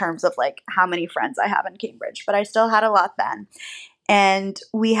then in terms of like how many friends I have in Cambridge, but I still had a lot then. And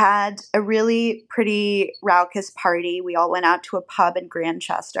we had a really pretty raucous party. We all went out to a pub in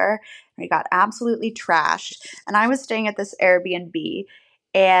Grantchester. We got absolutely trashed. And I was staying at this Airbnb,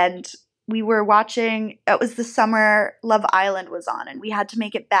 and we were watching, it was the summer Love Island was on, and we had to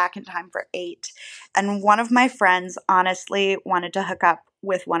make it back in time for 8. And one of my friends honestly wanted to hook up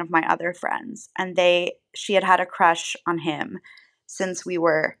with one of my other friends, and she had a crush on him since we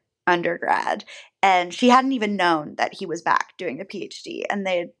were undergrad, and she hadn't even known that he was back doing a PhD, and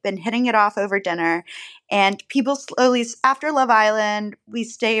they had been hitting it off over dinner. And people slowly, after Love Island, we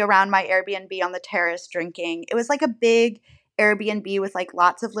stay around my Airbnb on the terrace drinking. It was like a big Airbnb with like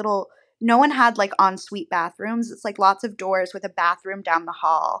lots of little, no one had like ensuite bathrooms. It's like lots of doors with a bathroom down the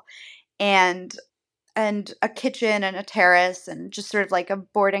hall. And and a kitchen and a terrace and just sort of like a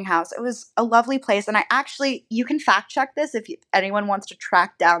boarding house. It was a lovely place. And I actually, you can fact check this if anyone wants to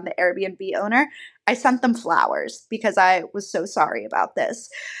track down the Airbnb owner. I sent them flowers because I was so sorry about this.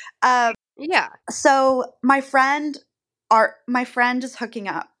 Yeah. So my friend is hooking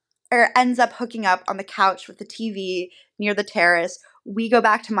up, or ends up hooking up on the couch with the TV near the terrace. We go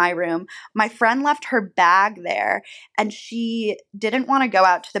back to my room. My friend left her bag there, and she didn't want to go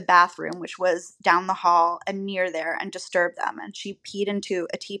out to the bathroom, which was down the hall and near there, and disturb them. And she peed into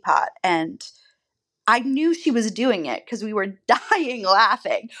a teapot, and I knew she was doing it because we were dying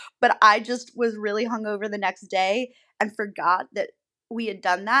laughing. But I just was really hungover the next day and forgot that we had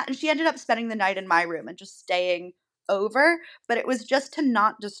done that. And she ended up spending the night in my room and just staying over. But it was just to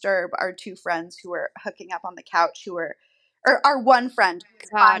not disturb our two friends who were hooking up on the couch, or our one friend who was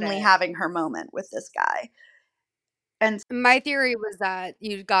finally having her moment with this guy. And my theory was that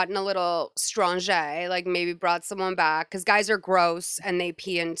you'd gotten a little strange, like maybe brought someone back, because guys are gross and they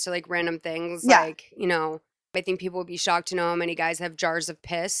pee into like random things. Yeah. Like, you know, I think people would be shocked to know how many guys have jars of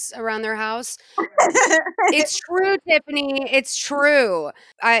piss around their house. It's true, Tiffany. It's true.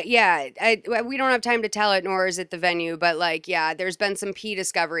 We don't have time to tell it, nor is it the venue, but like, yeah, there's been some pee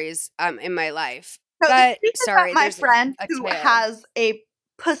discoveries in my life. So But sorry, my friend who has a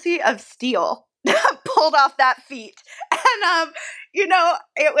pussy of steel pulled off that feat. And you know,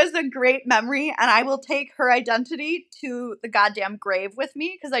 it was a great memory, and I will take her identity to the goddamn grave with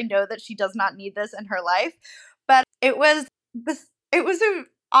me because I know that she does not need this in her life. But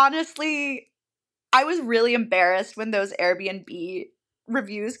honestly, I was really embarrassed when those Airbnb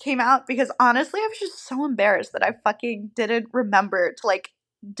reviews came out because honestly, I was just so embarrassed that I fucking didn't remember to like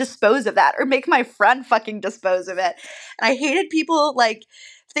dispose of that or make my friend fucking dispose of it. And I hated people like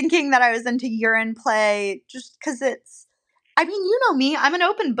thinking that I was into urine play just because I mean, you know me, I'm an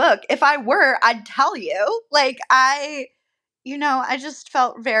open book. If I were, I'd tell you. Like I just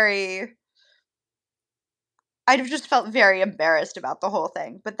felt very embarrassed about the whole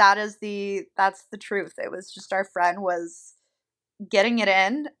thing. But that's the truth. It was just our friend was getting it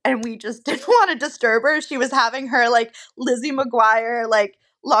in and we just didn't want to disturb her. She was having her like Lizzie McGuire, like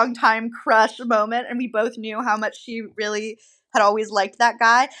longtime crush moment, and we both knew how much she really had always liked that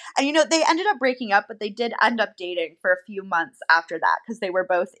guy. And you know, they ended up breaking up, but they did end up dating for a few months after that because they were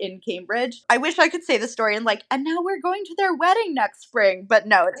both in Cambridge. I wish I could say the story and like, and now we're going to their wedding next spring. But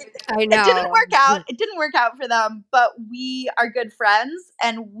no, I know. It didn't work out. It didn't work out for them, but we are good friends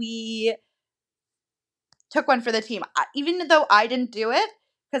and we took one for the team. Even though I didn't do it,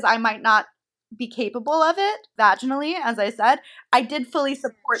 because I might not be capable of it vaginally, as I said, I did fully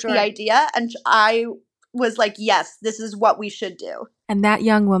support the idea. And I was like, yes, this is what we should do. And that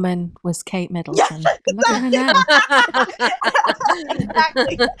young woman was Kate Middleton. Yes, Look at her now.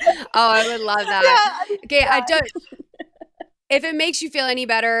 Exactly. Oh, I would love that. Yeah, okay, I don't. If it makes you feel any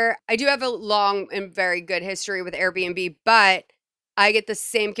better, I do have a long and very good history with Airbnb, but I get the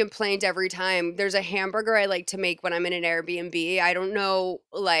same complaint every time. There's a hamburger I like to make when I'm in an Airbnb. I don't know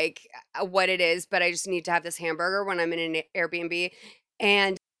like what it is, but I just need to have this hamburger when I'm in an Airbnb.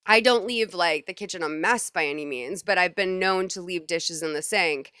 And I don't leave like the kitchen a mess by any means, but I've been known to leave dishes in the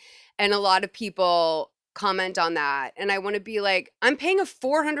sink. And a lot of people comment on that. And I want to be like, I'm paying a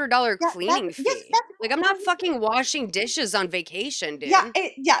 $400 cleaning fee. Yes, like, I'm not fucking washing dishes on vacation, dude. No,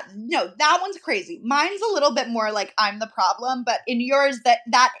 that one's crazy. Mine's a little bit more like I'm the problem, but in yours, that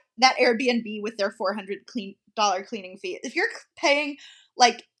Airbnb with their $400 cleaning fee, if you're paying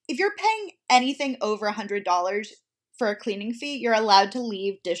anything over $100 for a cleaning fee, you're allowed to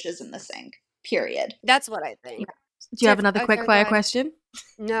leave dishes in the sink. Period. That's what I think. Do you have another quick fire question?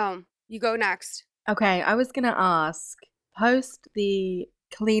 No, you go next. Okay, I was going to ask, post the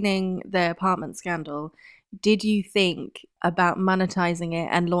cleaning the apartment scandal, did you think about monetizing it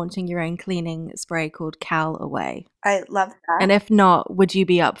and launching your own cleaning spray called Calloway? I love that. And if not, would you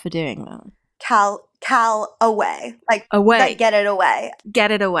be up for doing that? Callaway, like away, like get it away.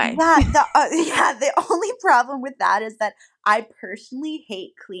 The only problem with that is that I personally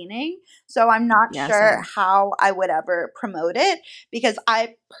hate cleaning, so I'm not sure how I would ever promote it because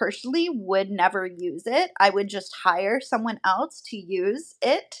I personally would never use it. I would just hire someone else to use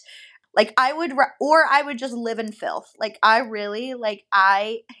it. Like I would just live in filth. Like there's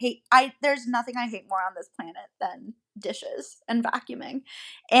nothing I hate more on this planet than dishes and vacuuming.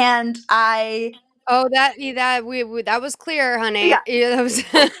 And that was clear, honey. Yeah. That was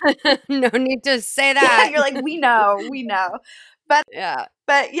no need to say that. You're like, we know. But yeah,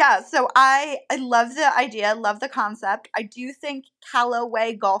 so I love the idea, love the concept. I do think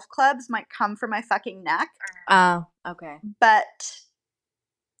Callaway golf clubs might come for my fucking neck. Oh, okay. But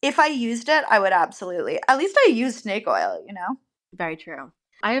if I used it, I would absolutely. At least I use snake oil, you know? Very true.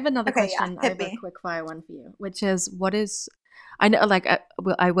 I have another Okay, yeah, question. I hit have a me. quick fire one for you, which is what is I know like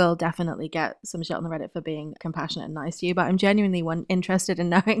I will definitely get some shit on the Reddit for being compassionate and nice to you, but I'm genuinely interested in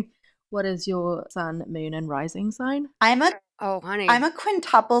knowing what is your sun, moon, and rising sign? honey. I'm a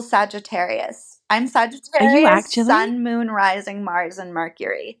quintuple Sagittarius. I'm Are you Sagittarius, actually? Sun, Moon, Rising, Mars, and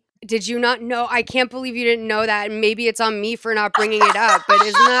Mercury. Did you not know? I can't believe you didn't know that. And maybe it's on me for not bringing it up. But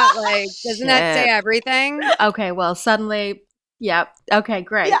isn't that like, doesn't that say Shit. everything? Okay, well, suddenly, yeah. Okay,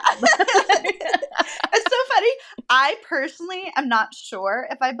 great. Yeah. It's so funny. I personally am not sure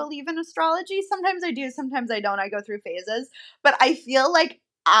if I believe in astrology. Sometimes I do, sometimes I don't. I go through phases. But I feel like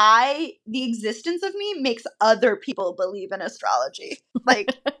the existence of me makes other people believe in astrology. Like,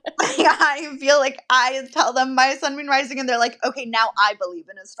 I feel like I tell them my sun, moon, rising, and they're like, okay, now I believe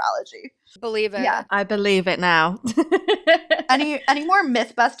in astrology. Believe it. Yeah. I believe it now. Any more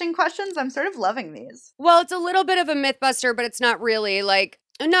myth busting questions? I'm sort of loving these. Well, it's a little bit of a myth buster, but it's not really. Like,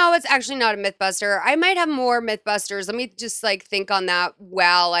 no, it's actually not a myth buster. I might have more myth busters. Let me just like think on that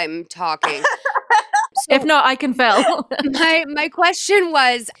while I'm talking. If not, I can fill. My question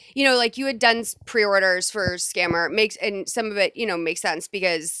was, like you had done pre-orders for Scammer, and some of it, makes sense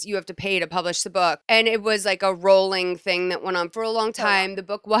because you have to pay to publish the book. And it was like a rolling thing that went on for a long time. The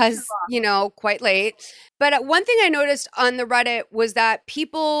book was, quite late. But one thing I noticed on the Reddit was that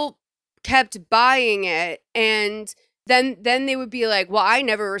people kept buying it, and then they would be like, well, I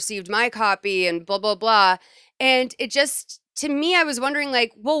never received my copy and blah, blah, blah. And it just, to me, I was wondering,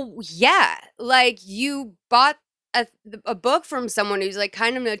 like, well, yeah, like you bought a book from someone who's like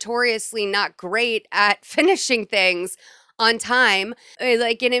kind of notoriously not great at finishing things on time.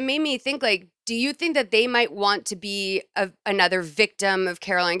 Like, and it made me think, like, do you think that they might want to be another victim of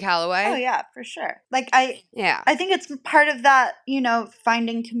Caroline Calloway? Oh yeah, for sure. Like I think it's part of that,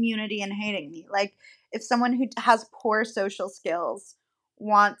 finding community and hating me. Like if someone who has poor social skills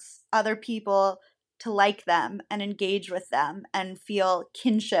wants other people to like them and engage with them and feel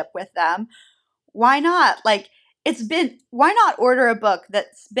kinship with them, why not? Like why not order a book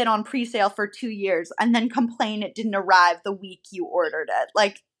that's been on pre-sale for 2 years and then complain it didn't arrive the week you ordered it?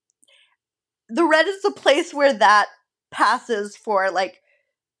 Like the Reddit's a place where that passes for like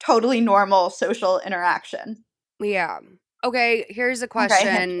totally normal social interaction. Yeah. Okay, here's a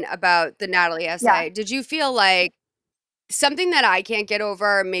question about the Natalie essay. Yeah. Did you feel like something that I can't get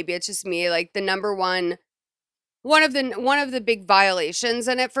over, maybe it's just me, like the number one of the big violations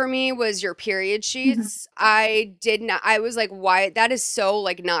in it for me was your period sheets. I was like, why? That is so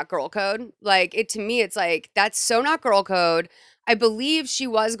like not girl code. Like to me, it's like, that's so not girl code. I believe she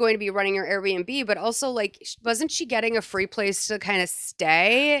was going to be running her Airbnb, but also like, wasn't she getting a free place to kind of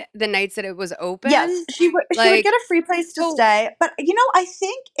stay the nights that it was open? Yes, she would get a free place to stay. But I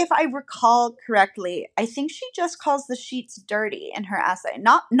think if I recall correctly, I think she just calls the sheets dirty in her essay.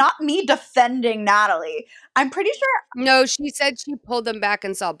 Not me defending Natalie. I'm pretty sure. No, she said she pulled them back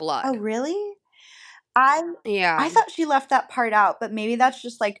and saw blood. Oh, really? Yeah. I thought she left that part out, but maybe that's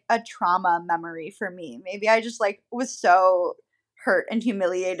just like a trauma memory for me. Maybe I just like was so hurt and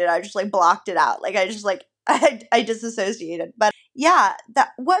humiliated. I just like blocked it out. Like I just like I disassociated. But yeah,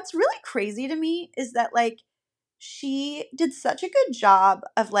 that what's really crazy to me is that like she did such a good job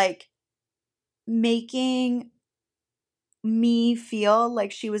of like making me feel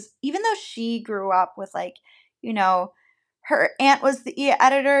like she was, even though she grew up with like, her aunt was the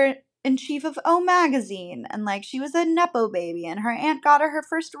editor in chief of O Magazine, and like she was a nepo baby, and her aunt got her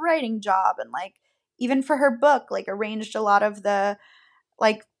first writing job, and like even for her book, like arranged a lot of the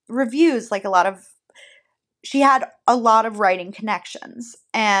like reviews, like she had a lot of writing connections.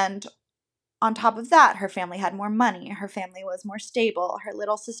 And on top of that, her family had more money, her family was more stable, her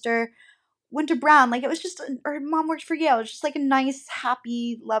little sister went to Brown. Like it was just, her mom worked for Yale. It was just like a nice,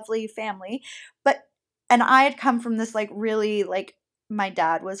 happy, lovely family. And I had come from this like really like, my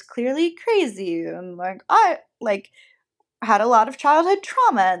dad was clearly crazy, and like I like had a lot of childhood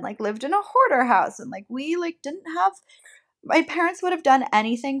trauma and like lived in a hoarder house, and like we like didn't have, my parents would have done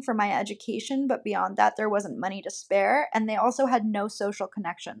anything for my education, but beyond that there wasn't money to spare, and they also had no social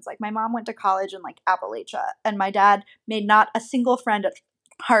connections. Like my mom went to college in like Appalachia, and my dad made not a single friend at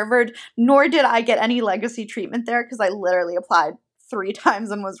Harvard, nor did I get any legacy treatment there because I literally applied 3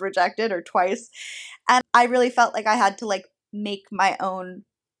 times and was rejected, or twice. And I really felt like I had to like make my own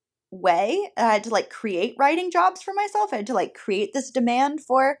way. I had to like create writing jobs for myself. I had to like create this demand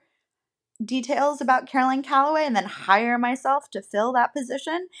for details about Caroline Calloway and then hire myself to fill that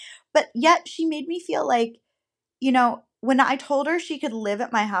position. But yet she made me feel like, when I told her she could live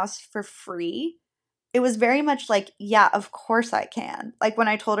at my house for free, it was very much like, yeah, of course I can. Like when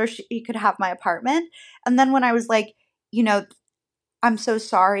I told her she could have my apartment. And then when I was like, you know, I'm so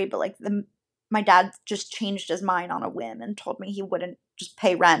sorry, but like my dad just changed his mind on a whim and told me he wouldn't just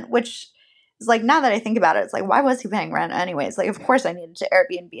pay rent, which is like, now that I think about it, it's like, why was he paying rent anyways? Like, of course I needed to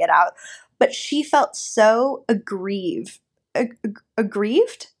Airbnb it out. But she felt so aggrieved.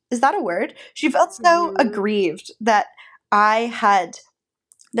 Aggrieved? Is that a word? She felt so aggrieved that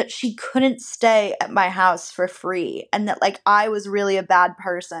that she couldn't stay at my house for free, and that like I was really a bad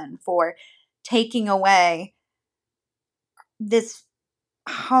person for taking away this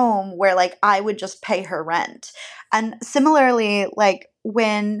home where like I would just pay her rent. And similarly, like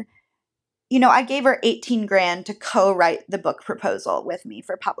when I gave her 18 grand to co-write the book proposal with me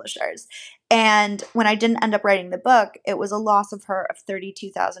for publishers. And when I didn't end up writing the book, it was a loss of her of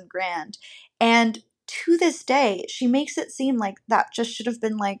 32,000 grand. And to this day, she makes it seem like that just should have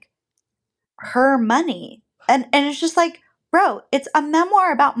been like her money. And it's just like, bro, it's a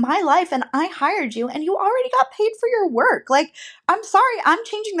memoir about my life and I hired you and you already got paid for your work. Like, I'm sorry, I'm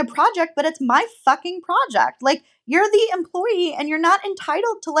changing the project, but it's my fucking project. Like, you're the employee and you're not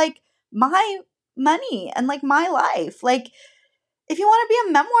entitled to like my money and like my life. Like, if you want to be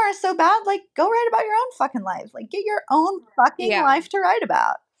a memoir so bad, like go write about your own fucking life. Like get your own fucking life to write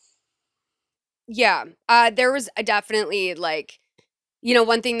about. Yeah. There was definitely like,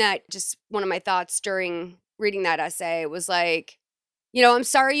 one thing that just one of my thoughts during reading that essay was like, I'm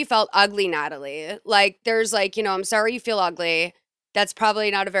sorry you felt ugly, Natalie. Like, there's like, I'm sorry you feel ugly. That's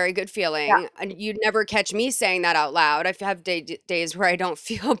probably not a very good feeling. And you'd never catch me saying that out loud. I have days where I don't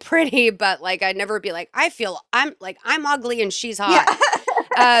feel pretty, but like, I'd never be like, I'm ugly and she's hot.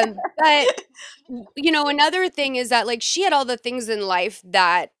 But another thing is that like she had all the things in life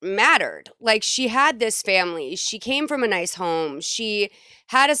that mattered. Like she had this family. She came from a nice home. She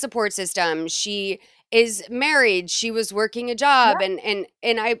had a support system. She is married. She was working a job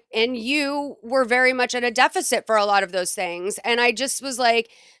and you were very much at a deficit for a lot of those things. And I just was like,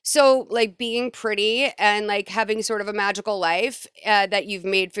 so like being pretty and like having sort of a magical life that you've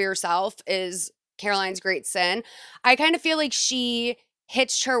made for yourself is Caroline's great sin. I kind of feel like she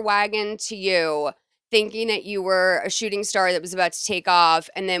hitched her wagon to you thinking that you were a shooting star that was about to take off.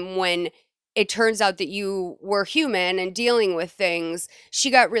 And then when it turns out that you were human and dealing with things, she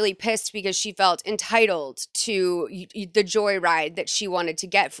got really pissed because she felt entitled to the joyride that she wanted to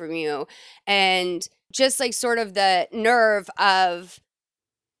get from you. And just like sort of the nerve of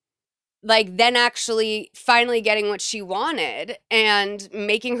like then actually finally getting what she wanted and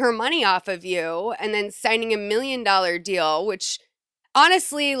making her money off of you and then signing $1 million deal, which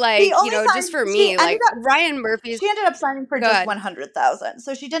honestly, like, just for me, like Ryan Murphy's. She ended up signing for just 100,000,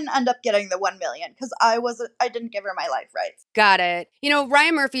 so she didn't end up getting the 1 million because I didn't give her my life rights. Got it.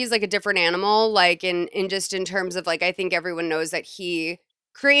 Ryan Murphy is like a different animal, like in just in terms of like I think everyone knows that he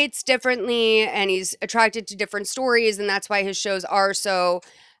creates differently and he's attracted to different stories, and that's why his shows are so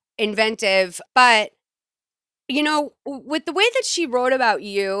inventive. But with the way that she wrote about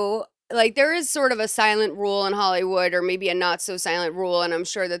you, like there is sort of a silent rule in Hollywood or maybe a not so silent rule. And I'm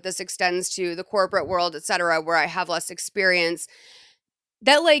sure that this extends to the corporate world, et cetera, where I have less experience,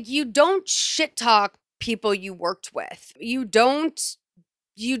 that like you don't shit talk people you worked with. It's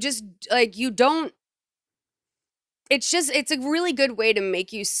a really good way to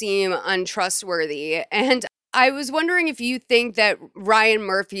make you seem untrustworthy. And I was wondering if you think that Ryan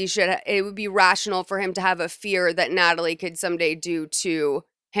Murphy it would be rational for him to have a fear that Natalie could someday do to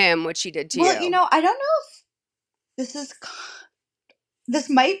him what she did to you. Well, I don't know if this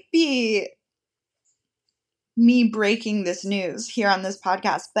might be me breaking this news here on this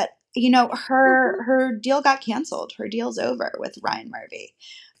podcast, but her deal got canceled. Her deal's over with Ryan Murphy.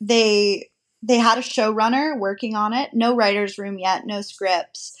 They had a showrunner working on it, no writer's room yet, no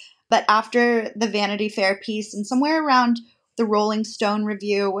scripts. But after the Vanity Fair piece and somewhere around the Rolling Stone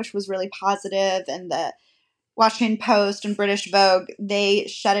review, which was really positive, and the Washington Post and British Vogue, they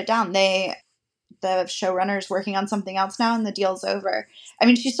shut it down. The showrunner's working on something else now and the deal's over. I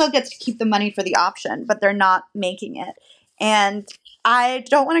mean, she still gets to keep the money for the option, but they're not making it. And I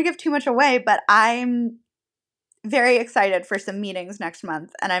don't want to give too much away, but I'm very excited for some meetings next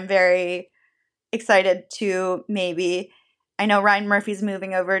month. And I'm very excited to I know Ryan Murphy's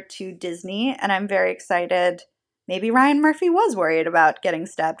moving over to Disney, and I'm very excited. Maybe Ryan Murphy was worried about getting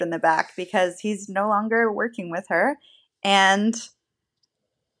stabbed in the back because he's no longer working with her. And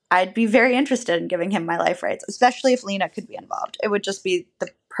I'd be very interested in giving him my life rights, especially if Lena could be involved. It would just be the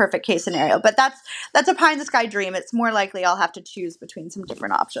perfect case scenario. But that's a pie in the sky dream. It's more likely I'll have to choose between some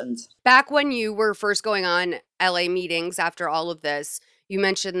different options. Back when you were first going on LA meetings after all of this, you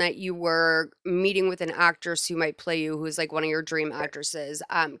mentioned that you were meeting with an actress who might play you, who's like one of your dream actresses.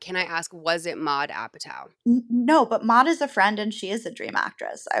 Can I ask, was it Maude Apatow? No, but Maude is a friend and she is a dream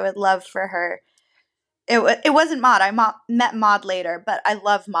actress. I would love for her. It wasn't Maude. I met Maude later, but I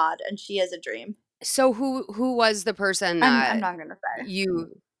love Maude and she is a dream. So who was the person that I'm not going to say.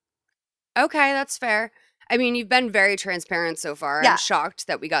 you... Okay, that's fair. I mean, you've been very transparent so far. Yeah. I'm shocked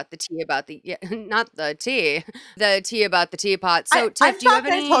that we got the tea about the not the tea, the tea about the teapot. So, Tiff, do you have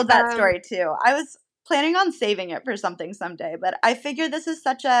any? I told that story too. I was planning on saving it for something someday, but I figure this is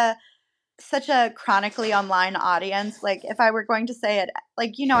such a chronically online audience. Like, if I were going to say it,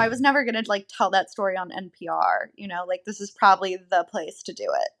 like, you know, I was never going to like tell that story on NPR. You know, like this is probably the place to do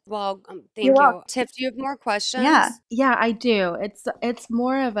it. Well, thank you, Tiff. Do you have more questions? Yeah, I do. It's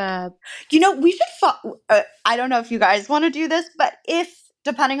more of a. You know, we should. I don't know if you guys want to do this, but if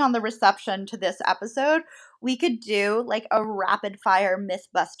depending on the reception to this episode, we could do like a rapid fire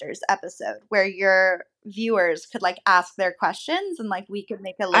Mythbusters episode where your viewers could like ask their questions and like we could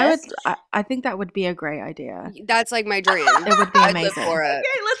make a list. I think that would be a great idea. That's like my dream. It would be amazing. I'd live for it.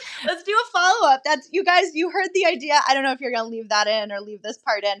 Okay, let's do a follow up. That's you guys. You heard the idea. I don't know if you're gonna leave that in or leave this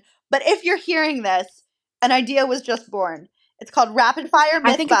part in, but if you're hearing this, an idea was just born. It's called Rapid Fire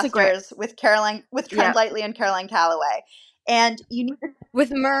Mythbusters with Trent Lightly and Caroline Calloway. And you need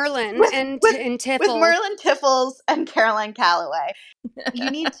with Merlin and Tiffles. With Merlin Tiffles and Caroline Calloway.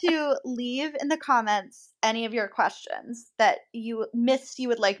 You need to leave in the comments any of your questions that you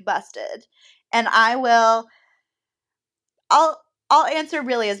would like busted. And I'll answer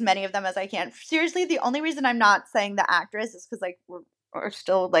really as many of them as I can. Seriously, the only reason I'm not saying the actress is because like we're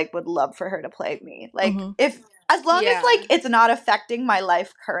still like would love for her to play me. Like as long as like it's not affecting my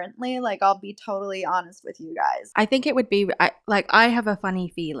life currently, like I'll be totally honest with you guys. I think it would be I have a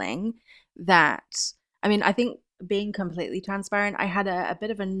funny feeling that I think being completely transparent, I had a bit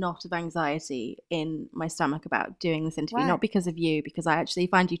of a knot of anxiety in my stomach about doing this interview. Why? Not because of you, because I actually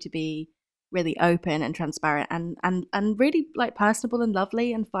find you to be really open and transparent and really like personable and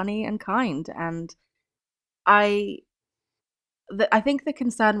lovely and funny and kind. And I think the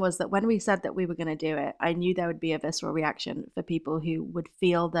concern was that when we said that we were going to do it, I knew there would be a visceral reaction for people who would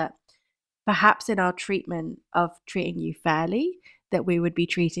feel that perhaps in our treatment of treating you fairly, that we would be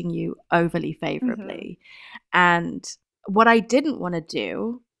treating you overly favorably. Mm-hmm. And what I didn't want to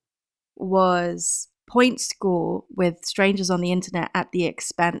do was point score with strangers on the internet at the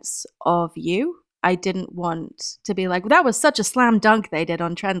expense of you. I didn't want to be like, well, that was such a slam dunk they did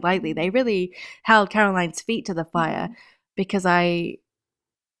on Trent Lightly. They really held Caroline's feet to the fire. Mm-hmm. Because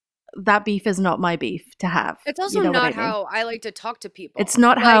that beef is not my beef to have. It's also not how I like to talk to people. It's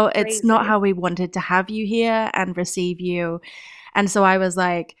not how we wanted to have you here and receive you. And so I was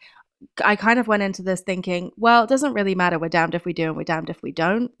like, I kind of went into this thinking, well, it doesn't really matter. We're damned if we do and we're damned if we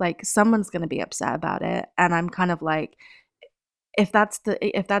don't. Like someone's going to be upset about it. And I'm kind of like, if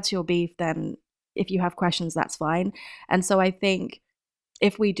that's your beef, then if you have questions, that's fine. And so I think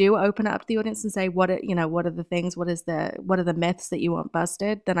if we do open it up to the audience and say, what are the things, what are the myths that you want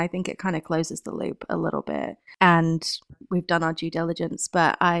busted, then I think it kind of closes the loop a little bit. And we've done our due diligence,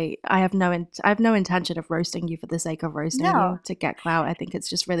 but I have no intention of roasting you for the sake of roasting you to get clout. I think it's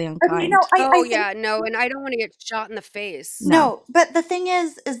just really unkind. And I don't want to get shot in the face. No, but the thing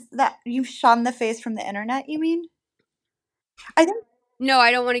is that you've shot in the face from the internet, you mean? I think. No,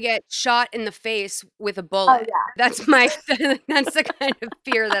 I don't want to get shot in the face with a bullet. Oh, yeah. That's the kind of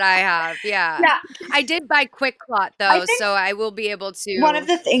fear that I have. Yeah. I did buy Quick Clot though, so I will be able to. One of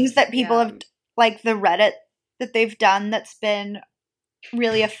the things that people have, like the Reddit that they've done that's been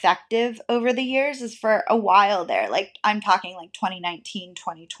really effective over the years is for a while there. Like I'm talking like 2019,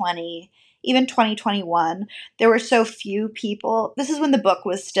 2020, even 2021. There were so few people. This is when the book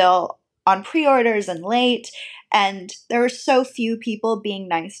was still on pre-orders and late. And there were so few people being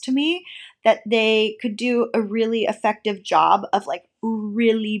nice to me that they could do a really effective job of like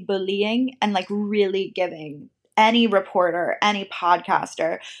really bullying and like really giving any reporter, any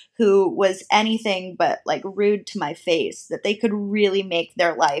podcaster who was anything but like rude to my face, that they could really make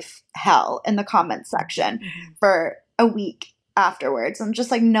their life hell in the comment section for a week afterwards. I'm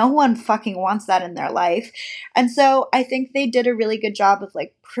just like, no one fucking wants that in their life. And so I think they did a really good job of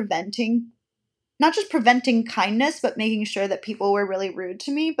like not just preventing kindness, but making sure that people were really rude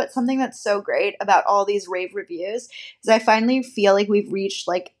to me. But something that's so great about all these rave reviews is I finally feel like we've reached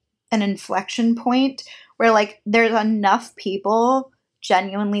like an inflection point where like there's enough people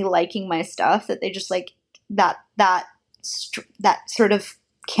genuinely liking my stuff that they just like that sort of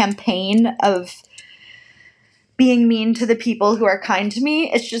campaign of being mean to the people who are kind to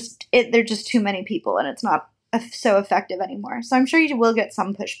me. It's just they're just too many people, and it's not so effective anymore. So I'm sure you will get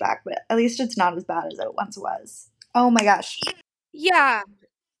some pushback, but at least it's not as bad as it once was. Oh my gosh. Yeah.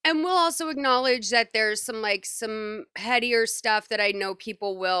 And we'll also acknowledge that there's some headier stuff that I know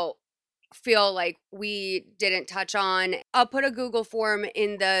people will feel like we didn't touch on. I'll put a Google form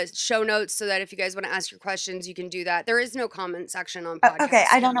in the show notes so that if you guys want to ask your questions, you can do that. There is no comment section on podcasts. Okay,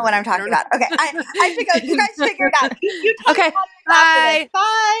 I don't know what I'm talking about. Okay, I have to go. You guys figure it out. You talk Okay, bye.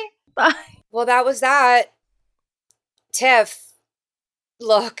 Bye. Bye. Well, that was that. Tiff,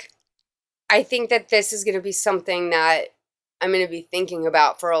 look, I think that this is going to be something that I'm going to be thinking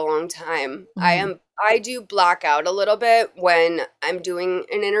about for a long time. I do black out a little bit when I'm doing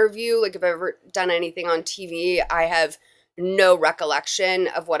an interview. Like if I've ever done anything on TV, I have no recollection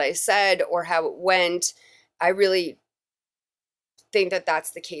of what I said or how it went. I really think that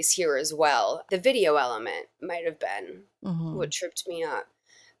that's the case here as well. The video element might have been what tripped me up.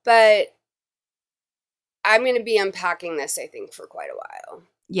 But I'm going to be unpacking this, I think, for quite a while.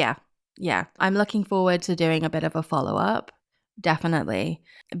 Yeah. Yeah. I'm looking forward to doing a bit of a follow-up. Definitely.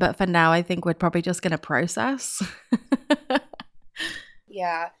 But for now, I think we're probably just going to process.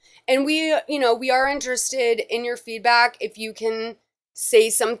 Yeah. And we are interested in your feedback. If you can say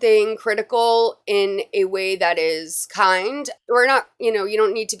something critical in a way that is kind, or not, you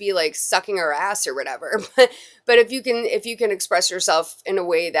don't need to be like sucking our ass or whatever. But if you can express yourself in a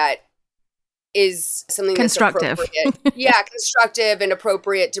way that is something constructive. That's appropriate. Yeah, constructive and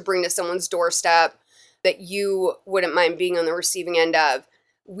appropriate to bring to someone's doorstep that you wouldn't mind being on the receiving end of.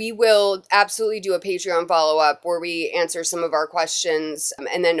 We will absolutely do a Patreon follow-up where we answer some of our questions.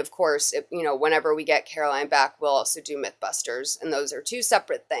 And then, of course, whenever we get Caroline back, we'll also do Mythbusters. And those are two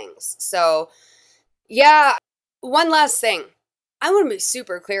separate things. So, yeah. One last thing. I want to be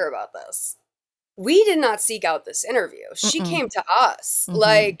super clear about this. We did not seek out this interview. She came to us.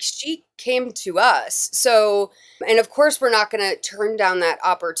 She came to us. So, and of course, we're not going to turn down that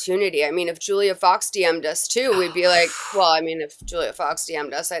opportunity. I mean, if Julia Fox DM'd us too, we'd be like, well, I mean, if Julia Fox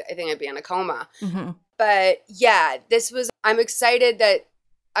DM'd us, I think I'd be in a coma. But yeah, I was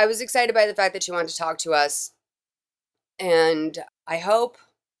excited by the fact that she wanted to talk to us. And I hope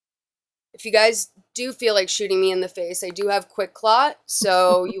if you guys do feel like shooting me in the face, I do have quick clot,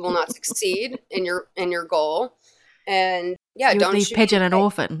 so you will not succeed in your goal. And yeah, don't leave shoot Pigeon an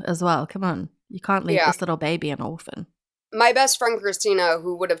orphan as well. Come on, you can't leave this little baby an orphan. My best friend Christina,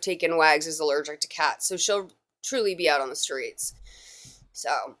 who would have taken Wags, is allergic to cats, so she'll truly be out on the streets.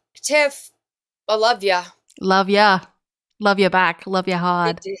 So, Tiff, I love ya. Love ya. Love you back. Love you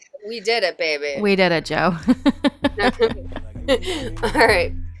hard. We did it, baby. We did it, Joe. All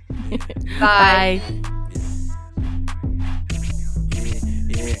right. Bye.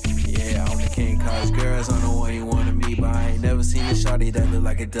 Yeah, I'm the king, cause girls on the one you wanna meet, but I ain't never seen a shawty that look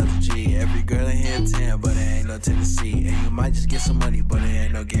like a double G. Every girl in here 10, but it ain't no Tennessee. And you might just get some money, but it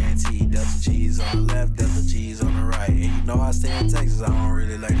ain't no guarantee. Delta G's on the left, Delta G's on the right. And you know I stay in Texas, I don't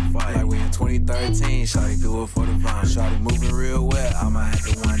really like to fight. Like we in 2013, shawty do it for the vine. Shawty moving real well, I might have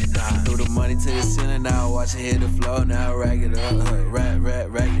to wind it down. Threw the money to the ceiling, now watch it hit the floor. Now rag it up, rag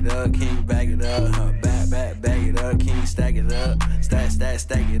it up, king bag it up, bag it up, king stack it up, stack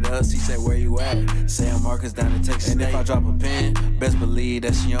it up. She said, where you at? Say I'm Marcus down in Texas. And if I drop a pin, best believe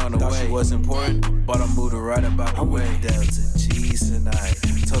that she on the way. She was important, but I moved her right about the way. Delta G's tonight.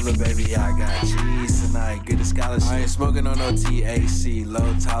 Told her, baby, I got G's tonight. Get a scholarship. I ain't smoking on no THC,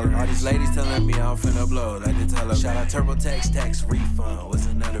 low tolerance. All these ladies telling me I'm finna blow. Like they tell her, shout out TurboTax, tax refund. What's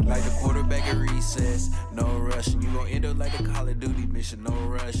another? Like the quarterback at recess. No rush. You gon' end up like the Call of Duty mission. No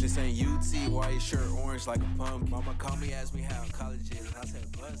rush. This ain't UT. Why your shirt orange like a pumpkin? Mama called me, asked me how college is. And I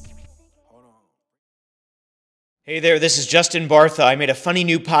said, bus. Hey there, this is Justin Bartha. I made a funny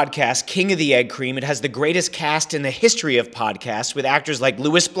new podcast, King of the Egg Cream. It has the greatest cast in the history of podcasts with actors like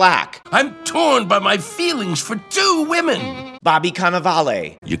Louis Black. I'm torn by my feelings for two women. Bobby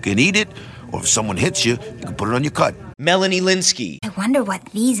Cannavale. You can eat it, or if someone hits you, you can put it on your cut. Melanie Linsky. I wonder what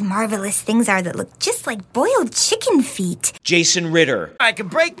these marvelous things are that look just like boiled chicken feet. Jason Ritter. I can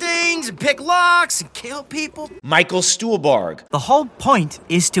break things and pick locks and kill people. Michael Stuhlbarg. The whole point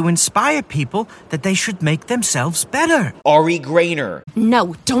is to inspire people that they should make themselves better. Ari Grainer.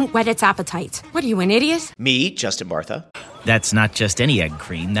 No, don't whet its appetite. What are you, an idiot? Me, Justin Bartha. That's not just any egg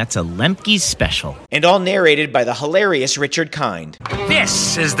cream, that's a Lemke's special. And all narrated by the hilarious Richard Kind.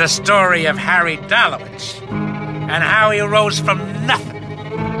 This is the story of Harry Dalowitz and how he rose from nothing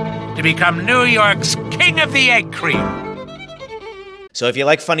to become New York's King of the Egg Cream. So if you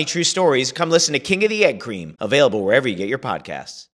like funny true stories, come listen to King of the Egg Cream, available wherever you get your podcasts.